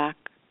go back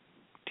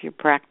to your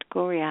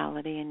practical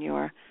reality and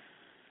your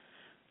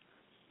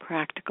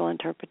practical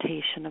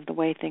interpretation of the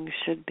way things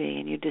should be,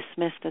 and you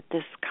dismiss that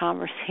this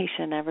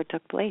conversation ever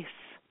took place.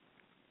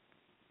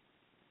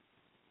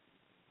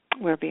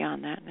 We're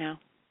beyond that now.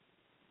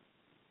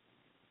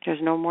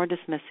 There's no more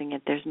dismissing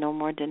it. There's no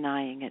more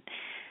denying it.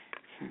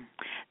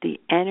 The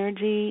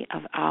energy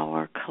of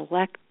our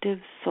collective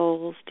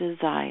soul's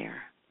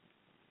desire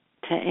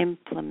to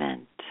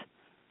implement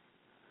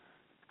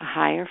a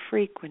higher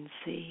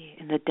frequency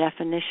in the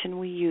definition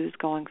we use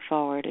going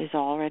forward is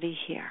already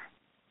here.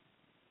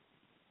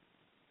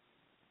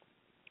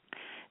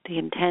 The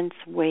intense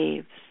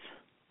waves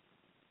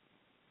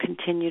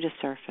continue to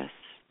surface,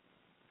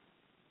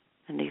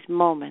 and these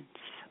moments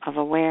of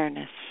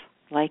awareness,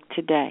 like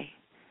today,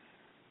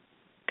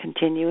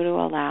 continue to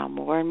allow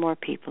more and more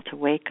people to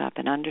wake up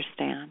and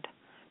understand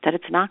that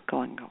it's not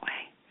going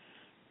away,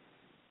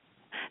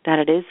 that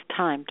it is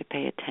time to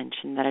pay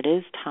attention, that it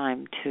is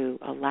time to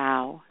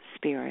allow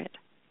Spirit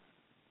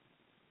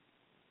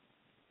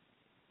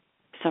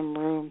some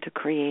room to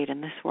create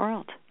in this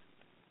world.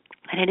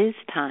 And it is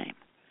time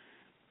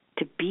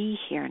to be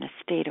here in a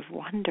state of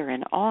wonder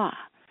and awe,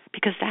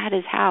 because that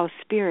is how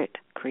Spirit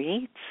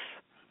creates.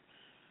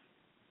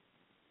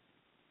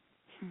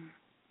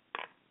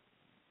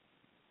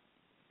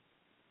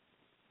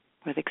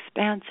 With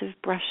expansive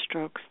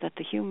brushstrokes that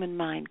the human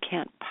mind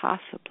can't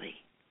possibly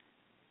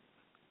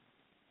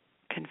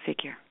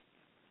configure.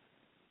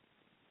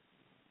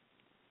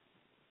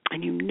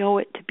 And you know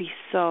it to be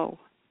so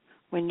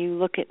when you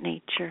look at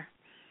nature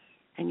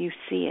and you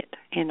see it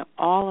in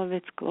all of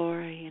its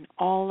glory, in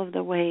all of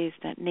the ways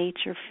that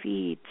nature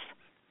feeds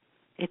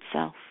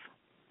itself,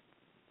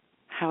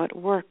 how it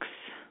works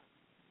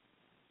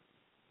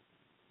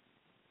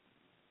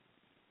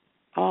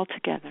all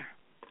together.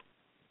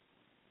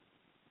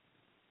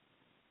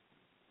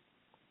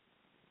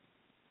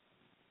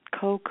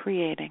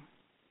 Co-creating.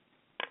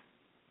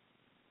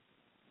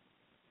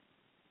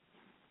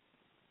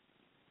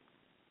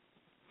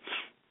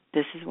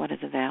 This is what is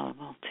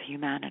available to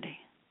humanity.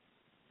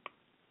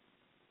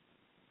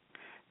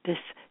 This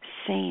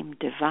same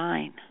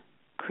divine,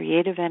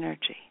 creative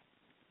energy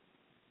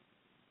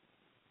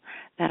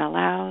that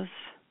allows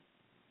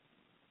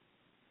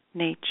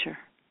nature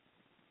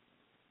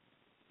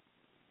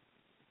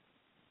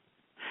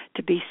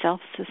to be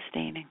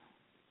self-sustaining,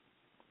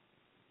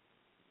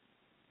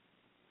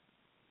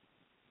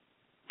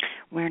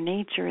 where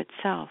nature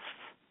itself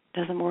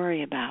doesn't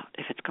worry about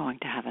if it's going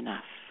to have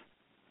enough.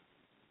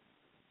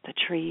 The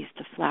trees,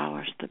 the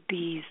flowers, the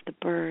bees, the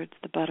birds,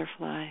 the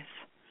butterflies,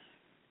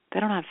 they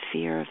don't have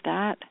fear of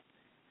that.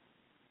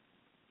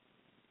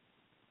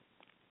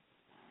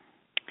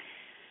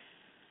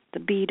 The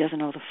bee doesn't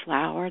know the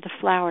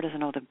flower doesn't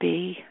know the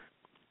bee.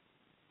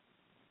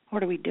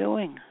 What are we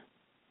doing?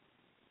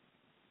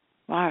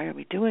 Why are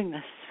we doing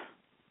this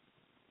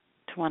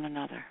to one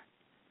another?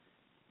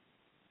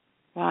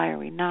 Why are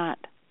we not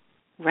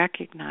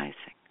recognizing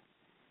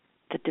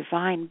the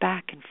divine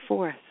back and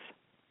forth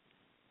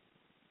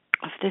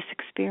of this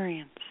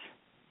experience?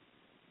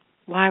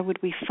 Why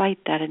would we fight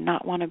that and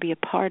not want to be a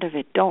part of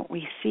it? Don't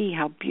we see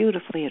how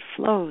beautifully it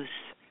flows?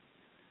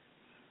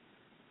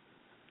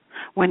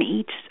 When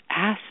each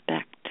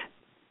aspect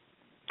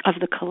of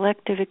the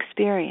collective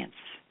experience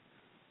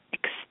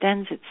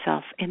extends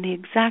itself in the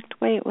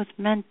exact way it was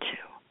meant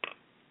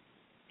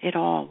to, it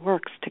all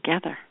works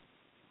together.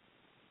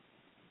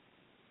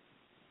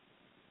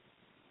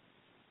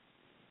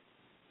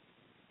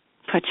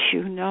 But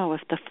you know,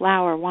 if the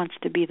flower wants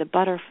to be the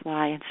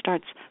butterfly and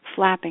starts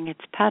flapping its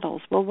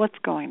petals, well, what's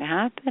going to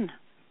happen?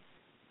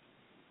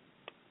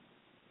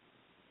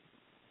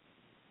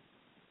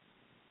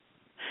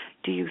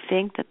 Do you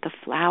think that the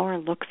flower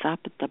looks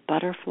up at the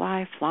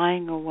butterfly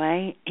flying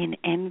away in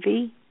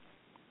envy?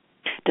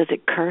 Does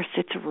it curse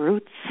its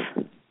roots?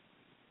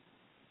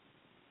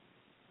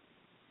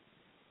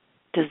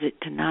 Does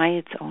it deny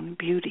its own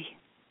beauty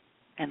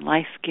and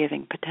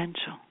life-giving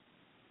potential?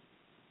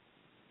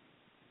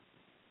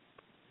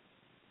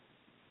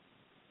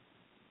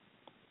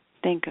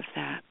 Think of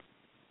that,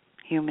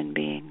 human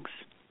beings,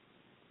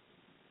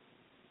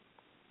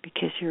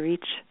 because you're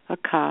each a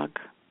cog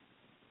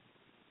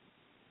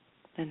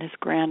in this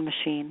grand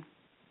machine,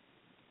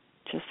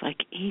 just like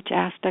each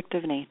aspect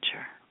of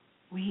nature.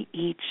 We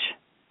each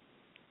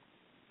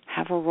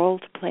have a role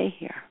to play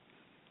here,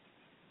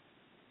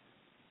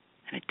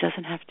 and it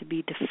doesn't have to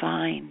be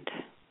defined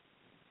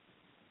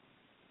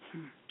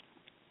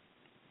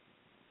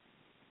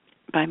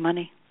by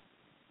money.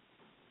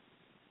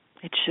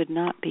 It should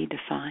not be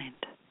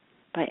defined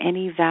by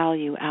any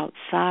value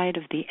outside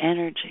of the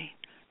energy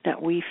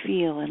that we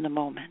feel in the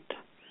moment.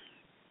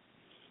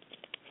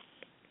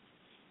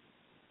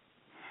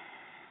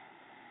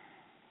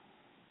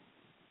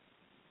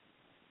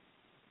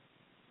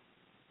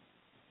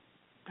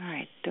 All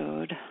right,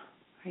 Dode,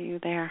 are you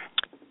there?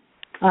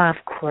 Of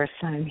course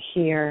I'm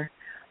here.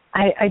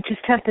 I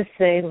just have to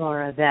say,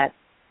 Laura, that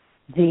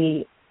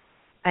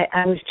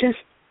I was just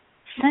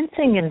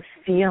sensing and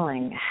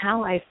feeling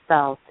how I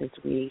felt as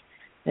we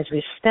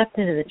stepped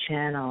into the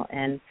channel,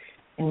 and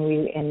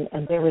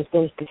there was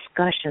those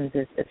discussions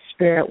as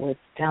Spirit was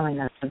telling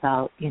us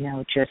about,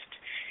 just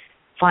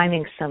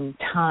finding some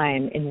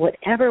time in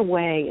whatever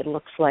way it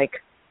looks like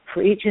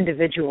for each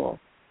individual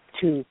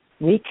to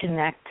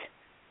reconnect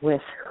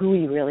with who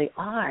we really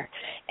are.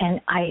 And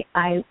I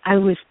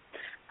was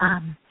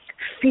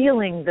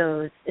feeling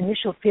those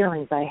initial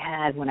feelings I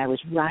had when I was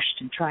rushed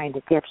and trying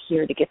to get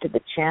here, to get to the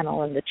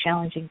channel and the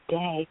challenging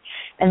day,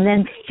 and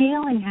then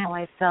feeling how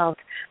I felt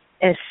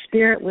as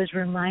Spirit was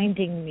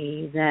reminding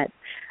me that,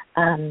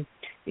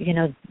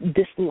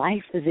 this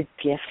life is a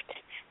gift,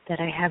 that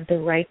I have the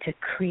right to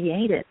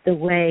create it the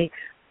way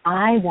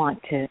I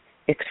want to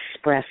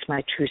express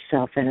my true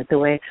self in it, the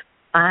way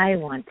I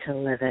want to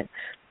live it.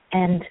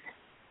 And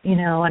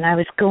and I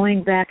was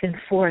going back and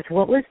forth.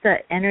 What was the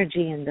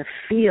energy and the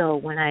feel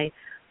when I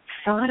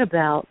thought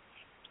about,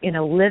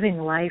 living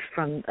life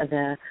from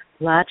the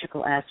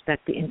logical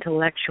aspect, the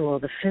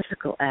intellectual, the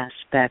physical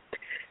aspect,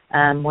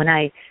 when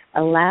I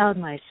allowed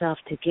myself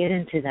to get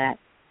into that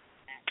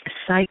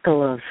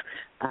cycle of,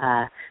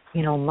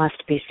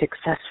 must be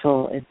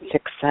successful, and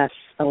success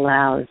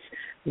allows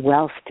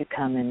wealth to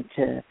come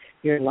into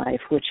your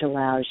life, which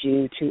allows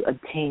you to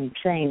obtain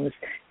things,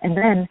 and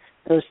then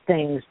those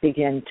things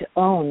begin to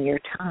own your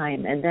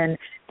time, and then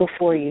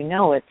before you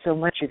know it, so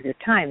much of your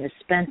time is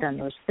spent on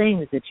those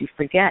things that you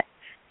forget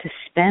to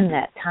spend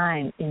that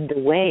time in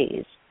the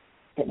ways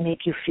that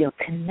make you feel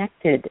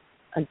connected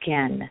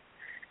again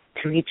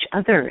to each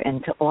other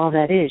and to all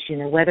that is,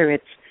 whether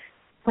it's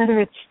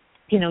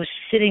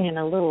sitting in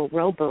a little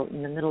rowboat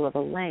in the middle of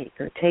a lake,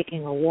 or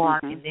taking a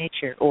walk in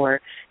nature, or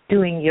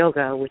doing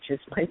yoga, which is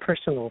my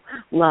personal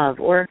love,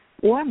 or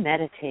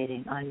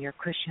meditating on your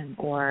cushion,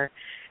 or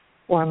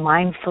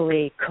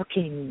mindfully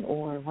cooking,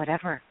 or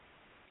whatever.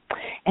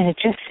 And it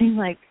just seemed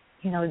like,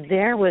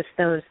 there was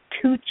those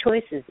two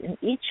choices in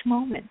each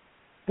moment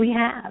we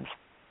have.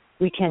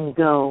 We can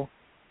go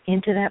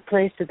into that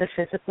place of the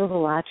physical, the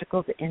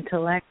logical, the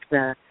intellect,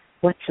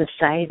 what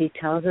society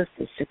tells us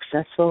is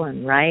successful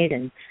and right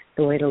and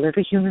the way to live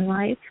a human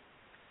life,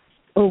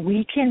 or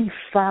we can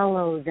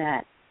follow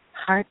that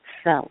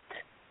heartfelt,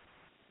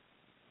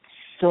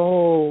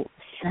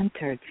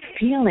 soul-centered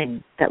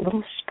feeling, that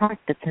little spark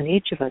that's in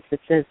each of us that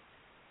says,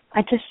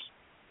 I just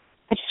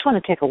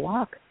want to take a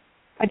walk.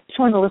 I just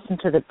want to listen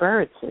to the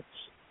birds.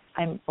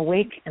 I'm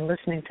awake and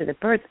listening to the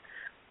birds.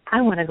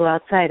 I want to go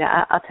outside.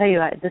 I'll tell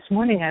you, this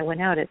morning I went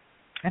out at,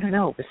 it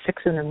was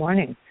 6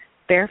 a.m,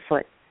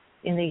 barefoot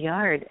in the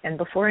yard, and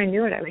before I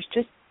knew it, I was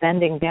just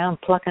bending down,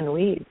 plucking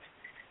weeds.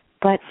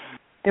 But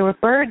there were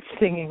birds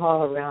singing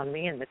all around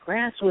me, and the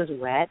grass was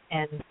wet,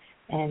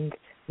 and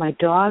my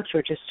dogs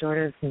were just sort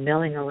of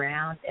milling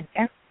around, and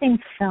everything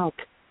felt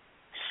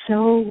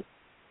so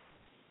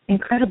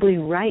incredibly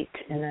right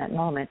in that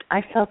moment.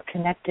 I felt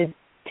connected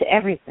to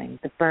everything,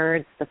 the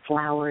birds, the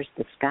flowers,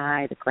 the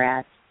sky, the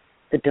grass,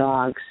 the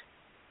dogs,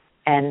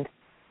 and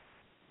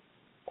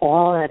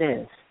all that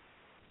is.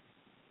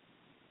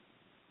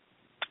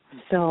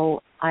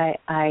 So I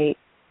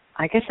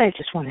guess I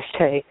just want to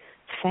say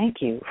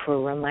thank you for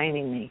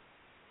reminding me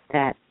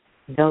that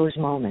those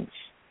moments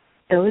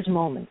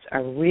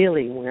are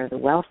really where the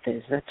wealth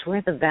is. That's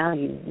where the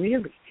value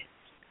really is.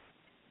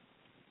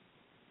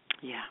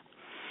 Yeah.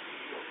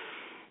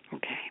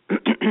 Okay.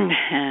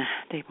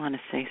 They want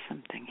to say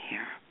something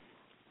here.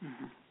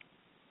 Mm-hmm.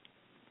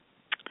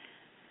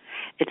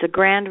 It's a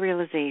grand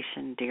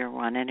realization, dear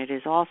one, and it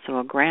is also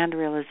a grand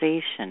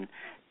realization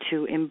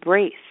to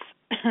embrace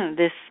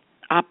this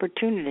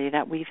opportunity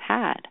that we've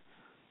had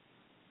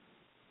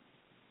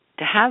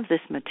to have this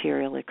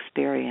material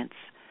experience,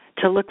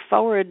 to look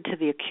forward to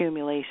the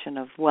accumulation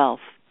of wealth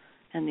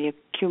and the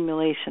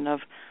accumulation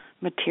of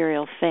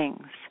material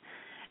things.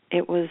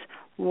 It was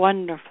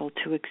wonderful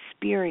to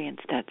experience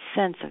that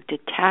sense of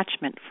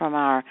detachment from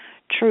our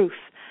truth,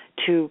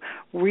 to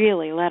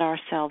really let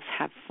ourselves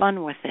have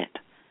fun with it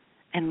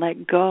and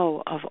let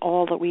go of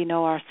all that we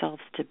know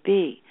ourselves to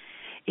be.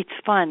 It's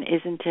fun,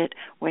 isn't it,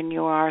 when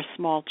you are a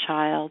small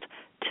child,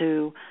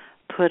 to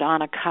put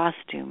on a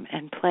costume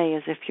and play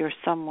as if you're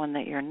someone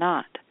that you're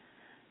not.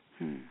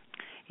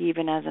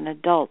 Even as an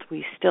adult,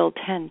 we still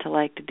tend to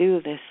like to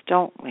do this,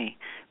 don't we?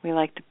 We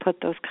like to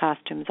put those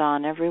costumes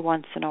on every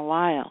once in a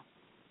while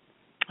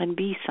and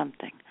be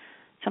something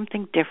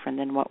different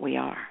than what we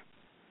are.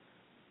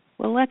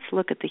 Well, let's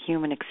look at the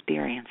human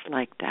experience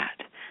like that.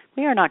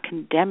 We are not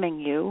condemning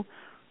you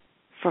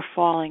for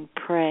falling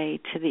prey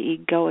to the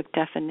egoic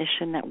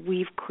definition that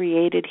we've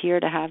created here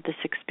to have this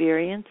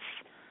experience.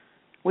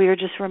 We are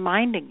just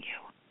reminding you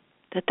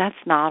that that's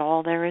not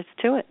all there is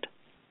to it,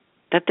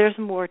 that there's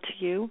more to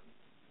you,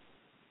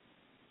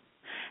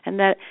 and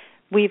that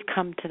we've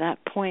come to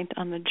that point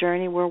on the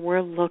journey where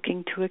we're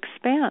looking to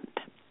expand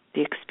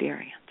the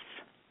experience,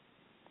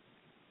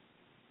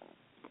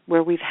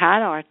 where we've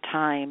had our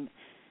time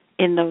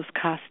in those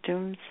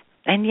costumes,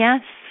 and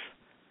yes,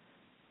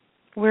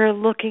 we're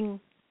looking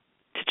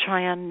to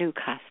try on new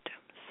costumes.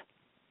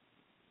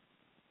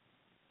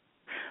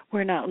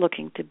 We're not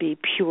looking to be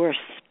pure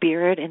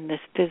spirit in this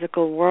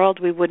physical world.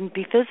 We wouldn't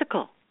be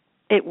physical.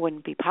 It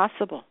wouldn't be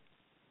possible.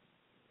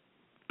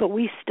 But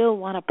we still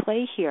want to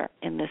play here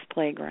in this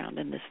playground,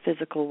 in this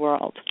physical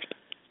world.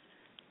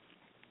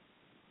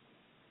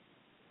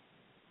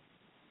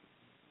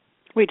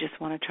 We just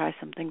want to try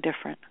something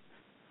different.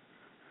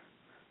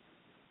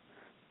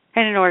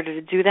 And in order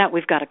to do that,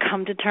 we've got to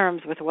come to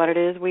terms with what it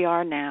is we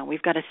are now.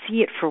 We've got to see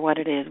it for what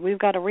it is. We've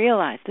got to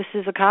realize this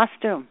is a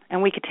costume,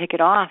 and we could take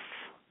it off.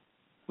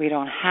 We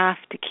don't have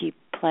to keep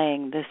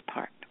playing this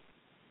part.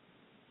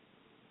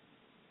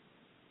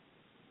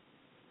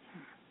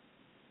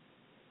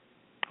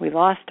 We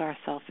lost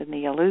ourselves in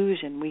the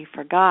illusion. We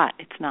forgot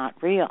it's not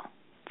real.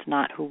 It's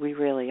not who we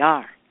really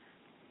are.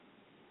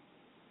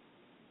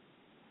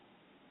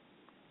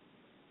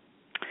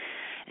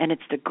 And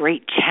it's the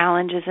great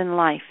challenges in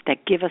life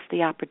that give us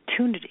the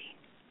opportunity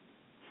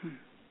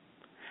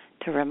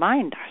to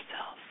remind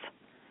ourselves.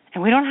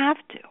 And we don't have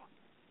to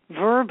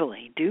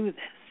verbally do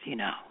this, you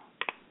know.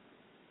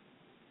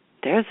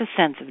 There's a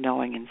sense of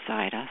knowing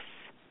inside us.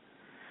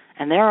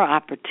 And there are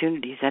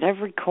opportunities at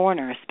every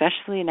corner,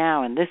 especially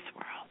now in this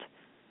world.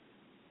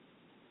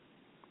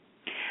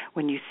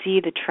 When you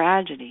see the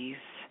tragedies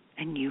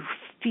and you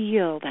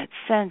feel that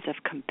sense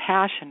of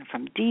compassion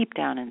from deep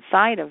down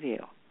inside of you,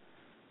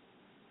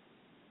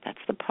 that's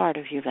the part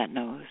of you that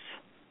knows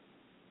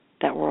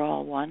that we're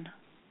all one.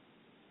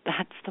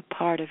 That's the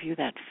part of you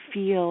that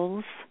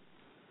feels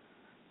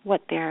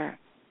what their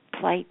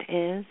plight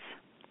is.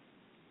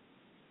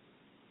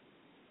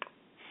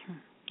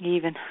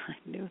 Even, I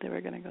knew they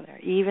were going to go there,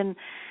 even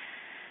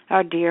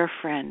our dear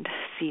friend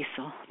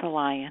Cecil, the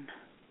lion.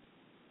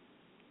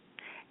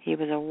 He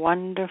was a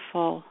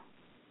wonderful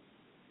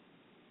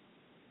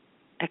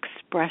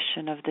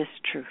expression of this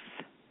truth.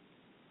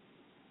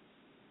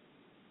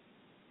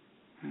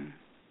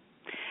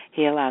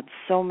 He allowed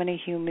so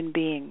many human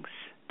beings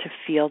to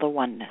feel the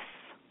oneness.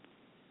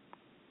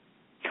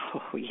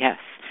 Oh, yes,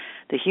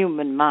 the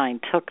human mind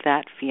took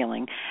that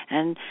feeling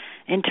and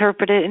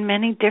interpreted it in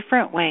many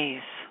different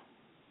ways.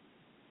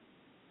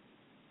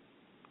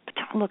 But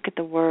don't look at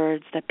the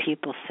words that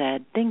people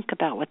said. Think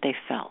about what they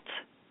felt.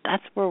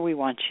 That's where we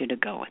want you to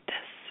go with this.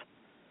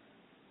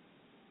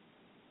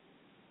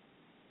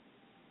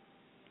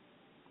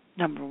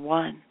 Number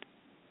one,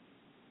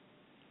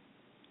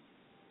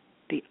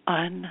 the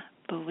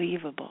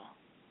unbelievable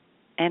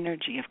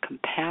energy of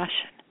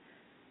compassion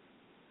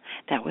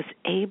that was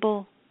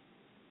able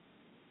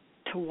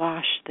to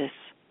wash this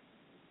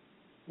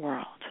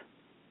world,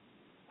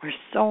 where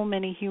so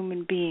many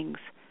human beings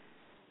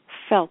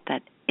felt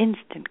that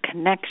instant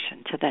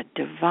connection to that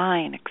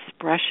divine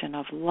expression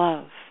of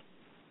love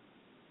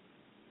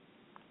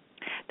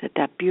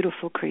that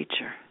beautiful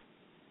creature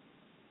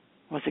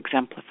was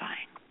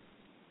exemplifying.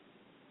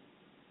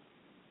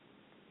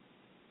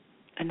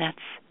 And that's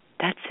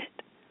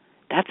it.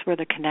 That's where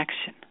the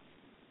connection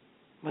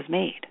was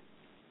made.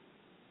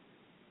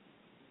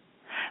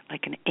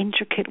 Like an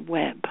intricate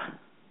web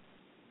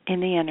in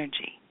the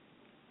energy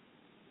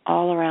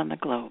all around the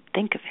globe.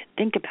 Think of it.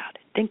 Think about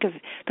it. Think of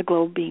the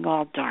globe being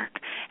all dark.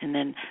 And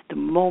then the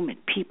moment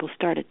people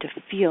started to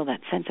feel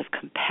that sense of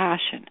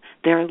compassion,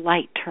 their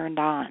light turned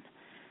on.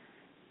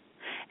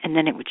 And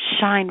then it would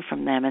shine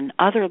from them, and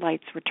other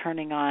lights were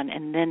turning on,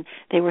 and then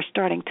they were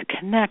starting to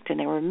connect, and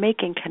they were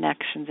making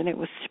connections, and it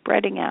was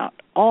spreading out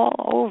all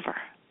over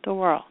the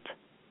world.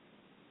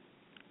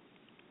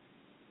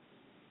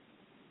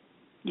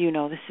 You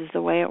know, this is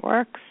the way it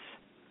works.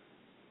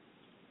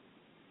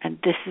 And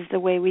this is the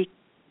way we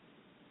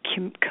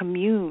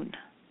commune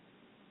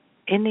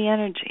in the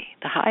energy,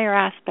 the higher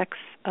aspects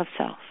of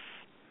self.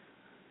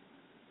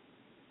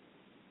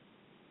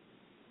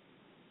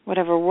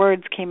 Whatever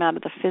words came out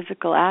of the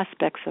physical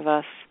aspects of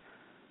us,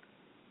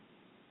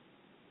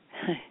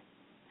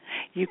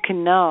 you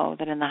can know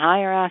that in the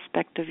higher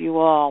aspect of you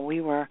all,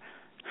 we were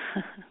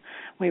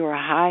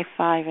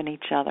high-fiving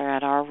each other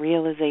at our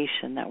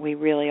realization that we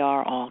really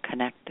are all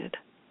connected.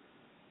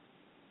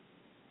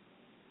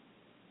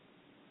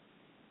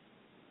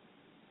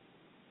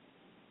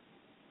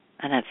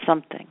 And that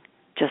something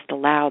just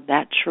allowed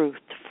that truth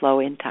to flow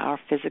into our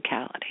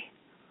physicality.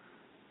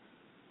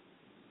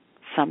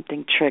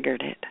 Something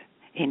triggered it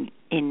in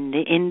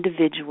the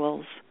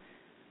individuals,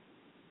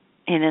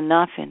 in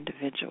enough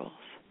individuals,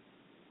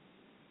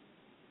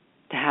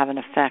 to have an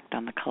effect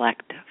on the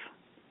collective.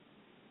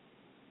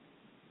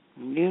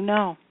 You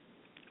know,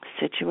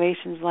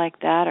 situations like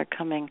that are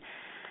coming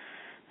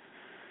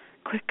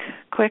quick.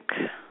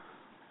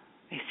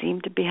 They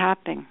seem to be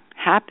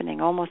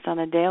happening almost on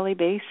a daily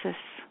basis,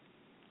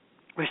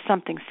 where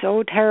something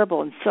so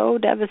terrible and so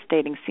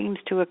devastating seems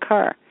to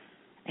occur.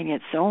 And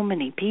yet so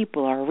many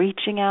people are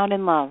reaching out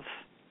in love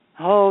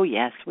Oh,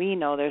 yes, we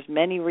know there's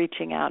many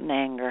reaching out in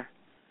anger,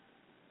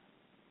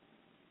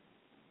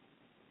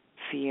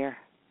 fear.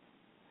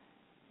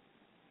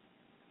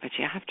 But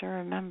you have to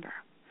remember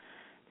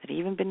that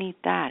even beneath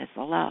that is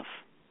the love.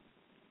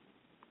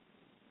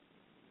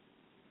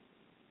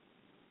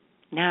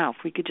 Now,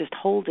 if we could just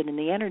hold it in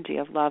the energy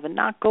of love and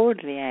not go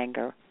to the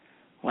anger,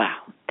 wow,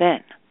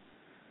 then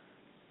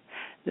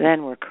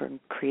we're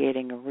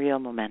creating a real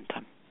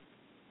momentum.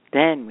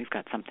 Then we've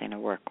got something to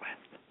work with.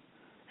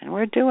 And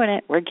we're doing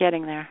it. We're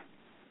getting there.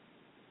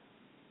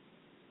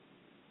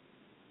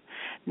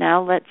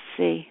 Now let's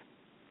see.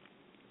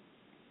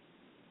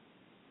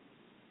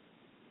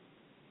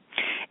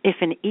 If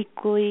an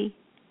equally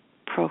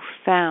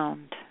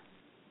profound,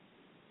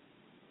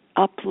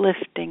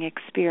 uplifting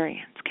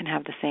experience can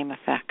have the same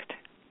effect.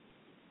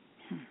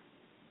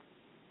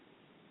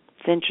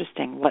 It's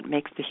interesting what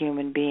makes the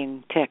human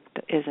being tick,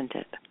 isn't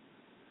it?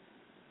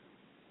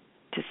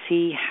 To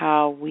see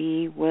how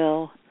we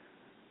will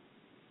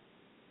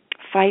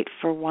fight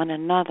for one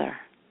another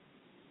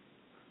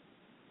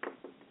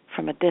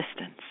from a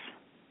distance.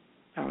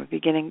 Are we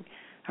beginning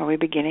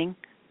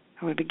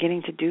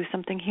to do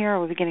something here?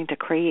 Are we beginning to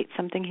create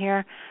something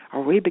here?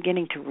 Are we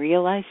beginning to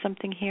realize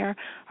something here?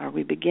 Are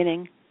we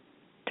beginning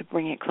to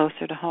bring it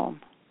closer to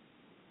home?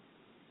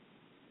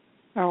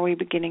 Are we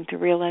beginning to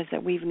realize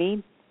that we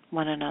need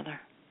one another?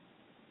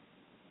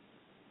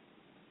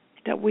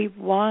 That we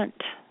want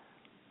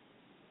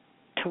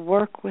to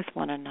work with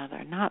one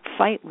another, not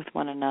fight with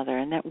one another,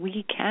 and that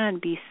we can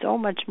be so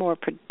much more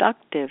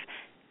productive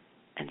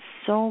and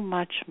so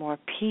much more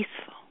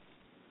peaceful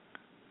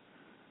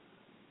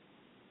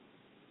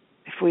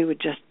if we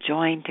would just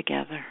join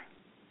together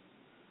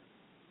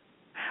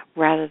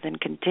rather than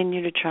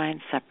continue to try and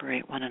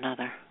separate one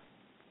another.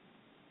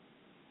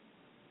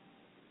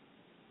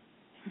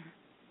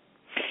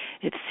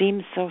 It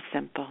seems so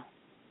simple,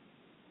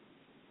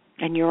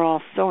 and you're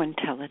all so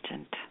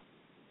intelligent.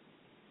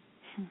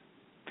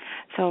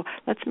 So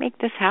let's make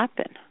this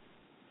happen.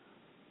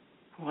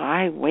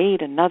 Why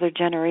wait another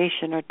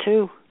generation or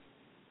two?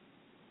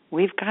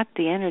 We've got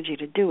the energy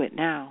to do it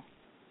now.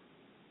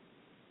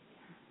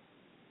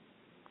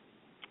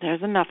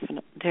 There's enough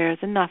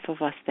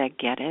of us that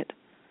get it,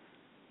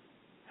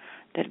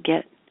 that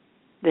get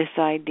this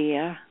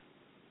idea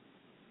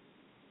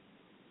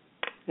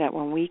that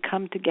when we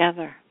come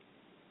together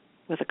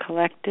with a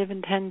collective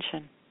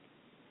intention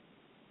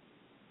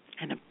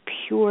and a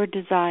pure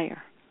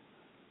desire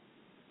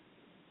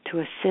to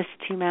assist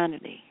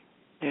humanity,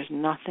 there's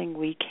nothing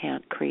we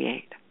can't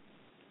create.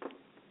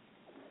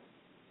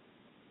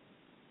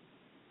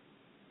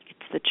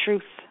 It's the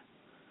truth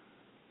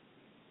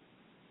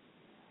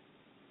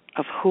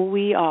of who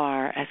we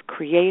are as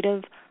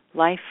creative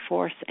life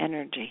force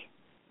energy,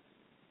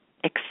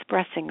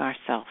 expressing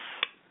ourselves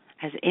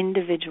as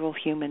individual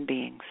human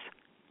beings.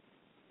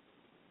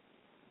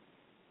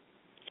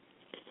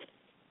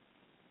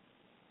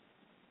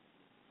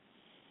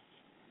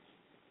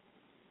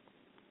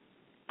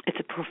 It's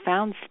a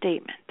profound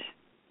statement,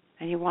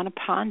 and you want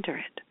to ponder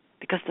it,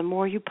 because the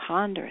more you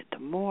ponder it, the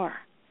more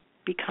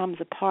it becomes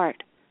a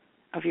part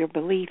of your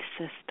belief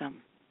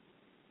system.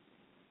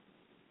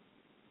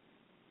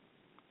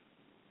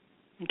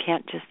 You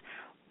can't just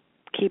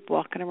keep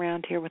walking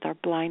around here with our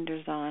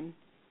blinders on,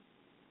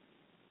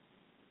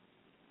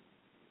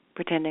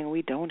 pretending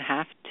we don't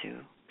have to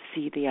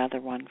see the other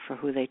one for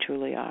who they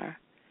truly are,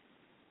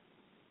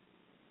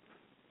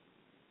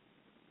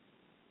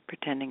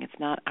 pretending it's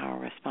not our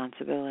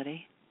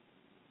responsibility.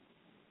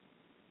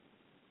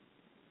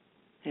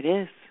 It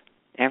is.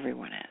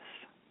 Everyone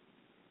is.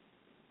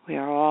 We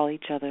are all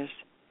each other's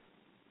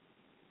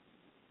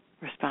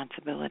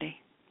responsibility,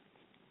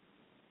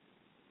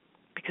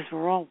 because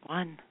we're all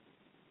one.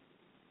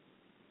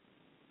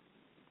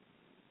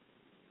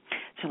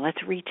 So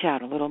let's reach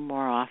out a little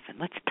more often.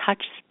 Let's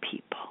touch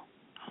people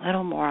a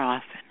little more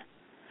often.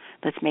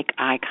 Let's make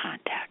eye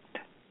contact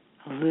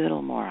a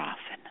little more often.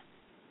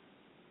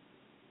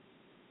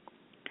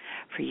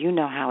 For you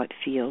know how it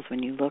feels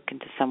when you look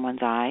into someone's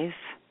eyes.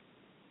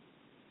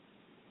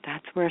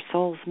 That's where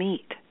souls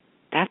meet.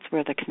 That's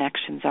where the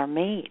connections are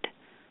made.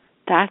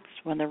 That's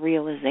when the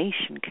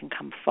realization can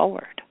come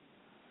forward.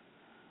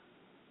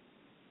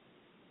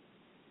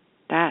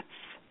 That's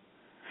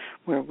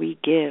where we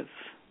give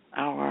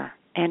our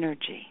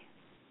energy,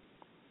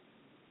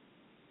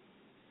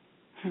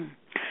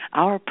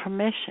 our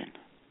permission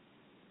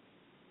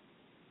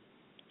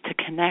to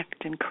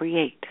connect and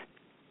create.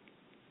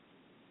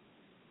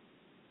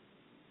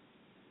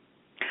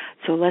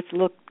 So let's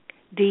look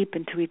deep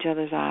into each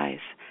other's eyes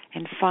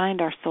and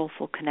find our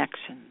soulful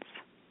connections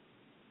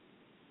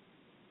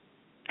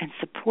and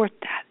support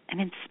that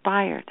and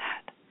inspire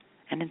that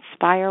and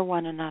inspire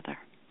one another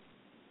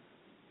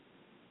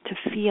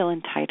to feel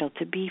entitled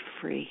to be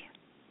free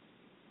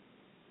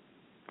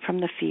from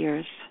the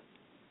fears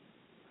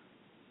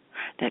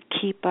that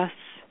keep us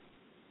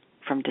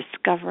from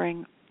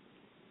discovering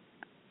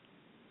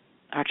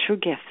our true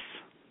gifts.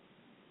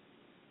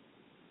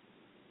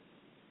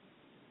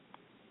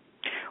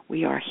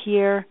 We are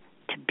here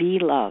to be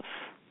love,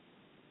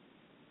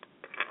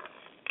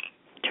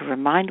 to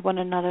remind one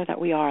another that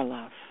we are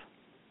love.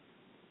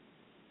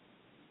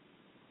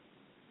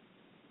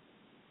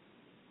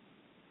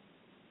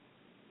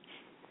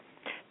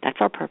 That's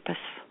our purpose.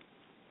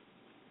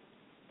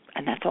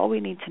 And that's all we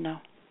need to know.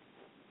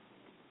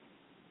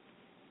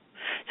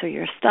 So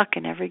you're stuck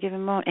in every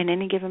given moment. In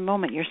any given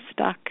moment, you're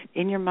stuck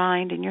in your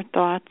mind, in your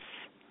thoughts,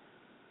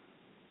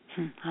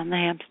 on the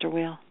hamster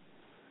wheel,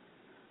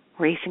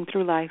 racing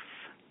through life.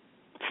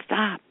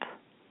 Stop.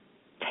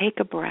 Take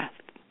a breath.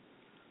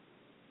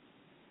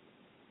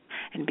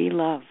 And be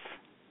love.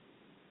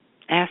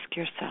 Ask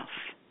yourself,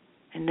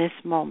 in this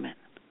moment,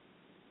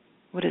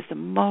 what is the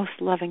most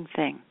loving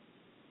thing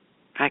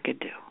I could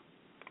do?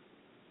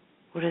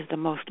 What is the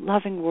most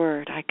loving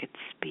word I could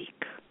speak,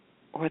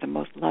 or the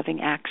most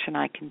loving action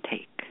I can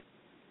take?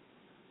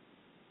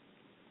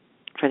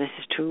 For this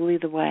is truly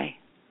the way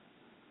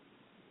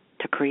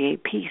to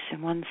create peace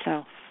in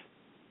oneself.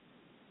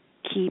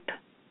 Keep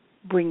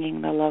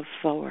bringing the love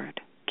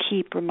forward.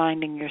 Keep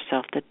reminding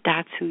yourself that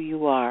that's who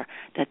you are,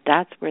 that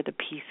that's where the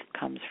peace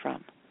comes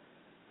from.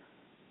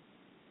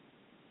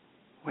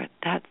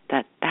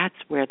 That's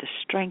where the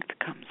strength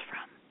comes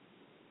from.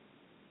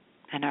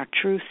 And our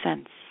true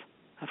sense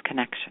of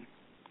connection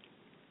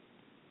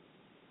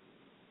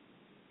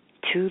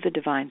to the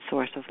divine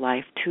source of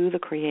life, to the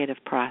creative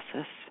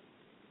process,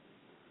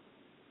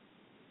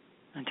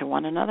 and to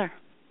one another.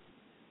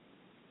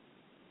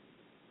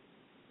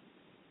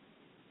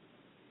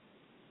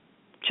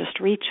 Just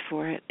reach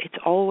for it. It's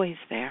always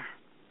there,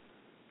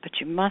 but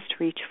you must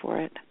reach for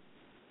it.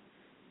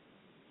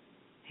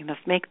 You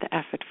must make the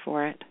effort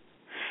for it,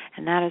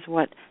 and that is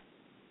what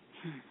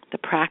the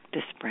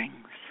practice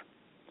brings,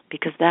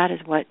 because that is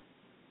what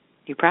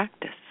you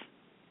practice.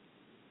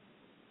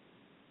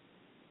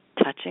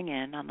 Touching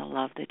in on the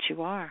love that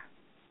you are,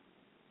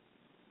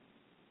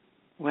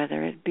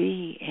 whether it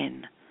be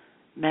in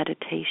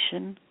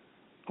meditation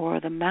or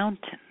the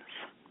mountains.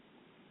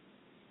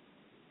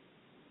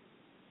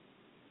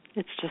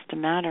 It's just a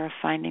matter of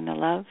finding the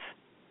love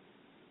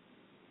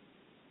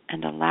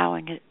and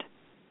allowing it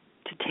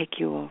to take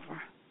you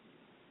over,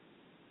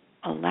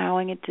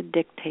 allowing it to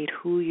dictate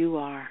who you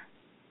are.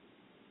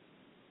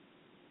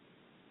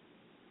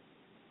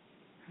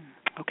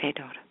 Okay,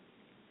 Dora.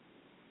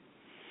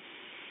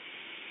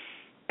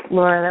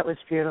 Laura, that was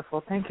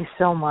beautiful. Thank you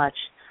so much.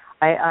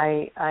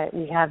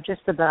 We have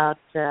just about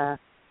a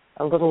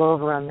little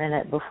over a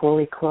minute before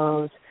we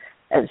close.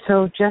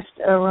 So just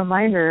a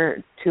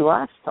reminder to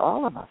us, to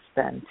all of us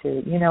then,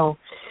 to,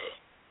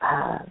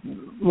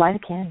 light a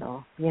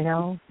candle,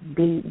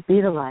 be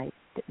the light.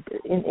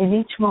 In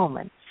each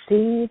moment,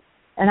 see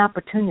an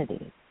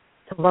opportunity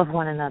to love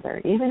one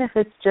another, even if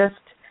it's just,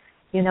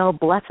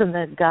 blessing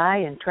the guy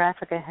in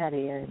traffic ahead of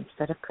you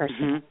instead of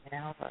cursing,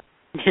 But,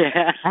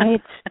 yeah.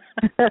 Right?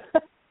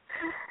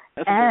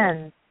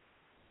 And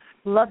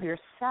love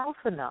yourself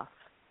enough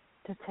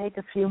to take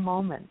a few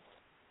moments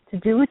to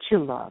do what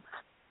you love,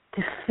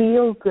 to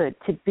feel good,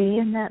 to be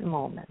in that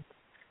moment,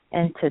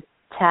 and to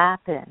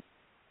tap in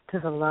to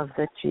the love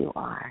that you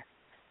are.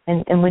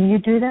 And when you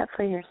do that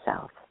for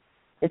yourself,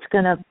 it's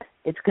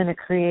gonna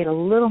create a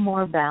little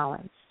more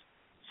balance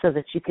so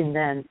that you can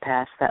then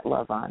pass that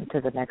love on to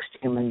the next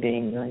human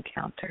being you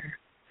encounter.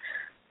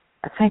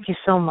 Thank you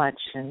so much,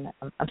 and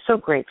I'm so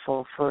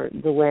grateful for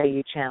the way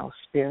you channel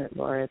spirit,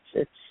 Laura.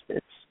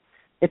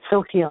 It's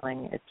so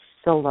healing. It's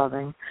so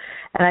loving.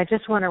 And I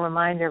just want to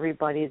remind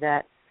everybody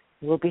that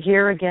we'll be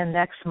here again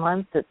next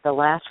month at the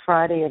last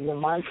Friday of the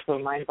month for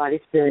Mind, Body,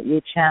 Spirit,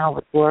 You channel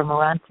with Laura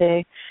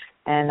Mirante.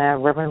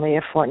 And Reverend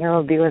Leah Fortner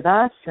will be with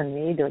us, and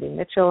me, Dodie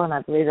Mitchell, and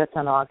I believe that's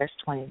on August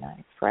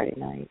 29th, Friday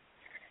night.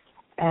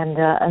 And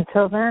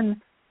until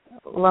then,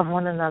 love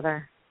one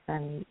another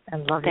and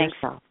love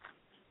yourself.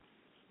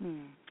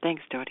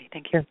 Thanks, Dodie.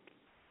 Thank you.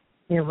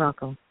 You're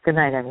welcome. Good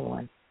night,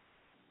 everyone.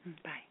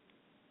 Bye.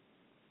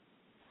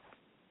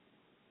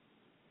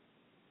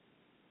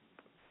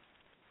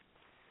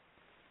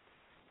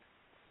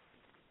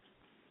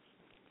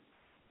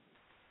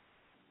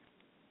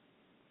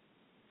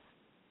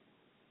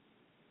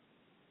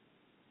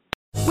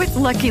 With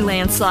Lucky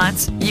Land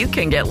Slots, you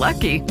can get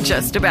lucky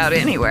just about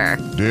anywhere.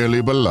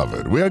 Dearly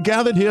beloved, we are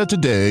gathered here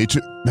today to...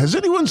 Has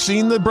anyone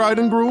seen the bride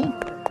and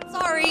groom?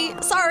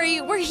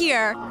 Sorry, we're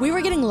here. We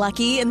were getting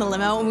lucky in the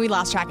limo and we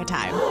lost track of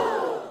time.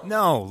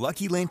 No,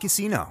 Lucky Land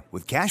Casino,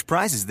 with cash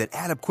prizes that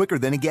add up quicker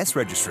than a guest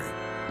registry.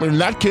 In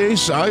that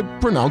case, I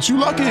pronounce you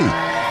lucky.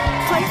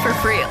 Play for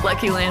free at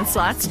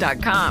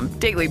LuckyLandSlots.com.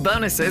 Daily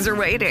bonuses are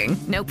waiting.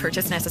 No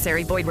purchase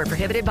necessary. Void where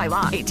prohibited by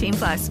law.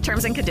 18+.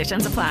 Terms and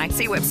conditions apply.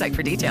 See website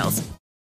for details.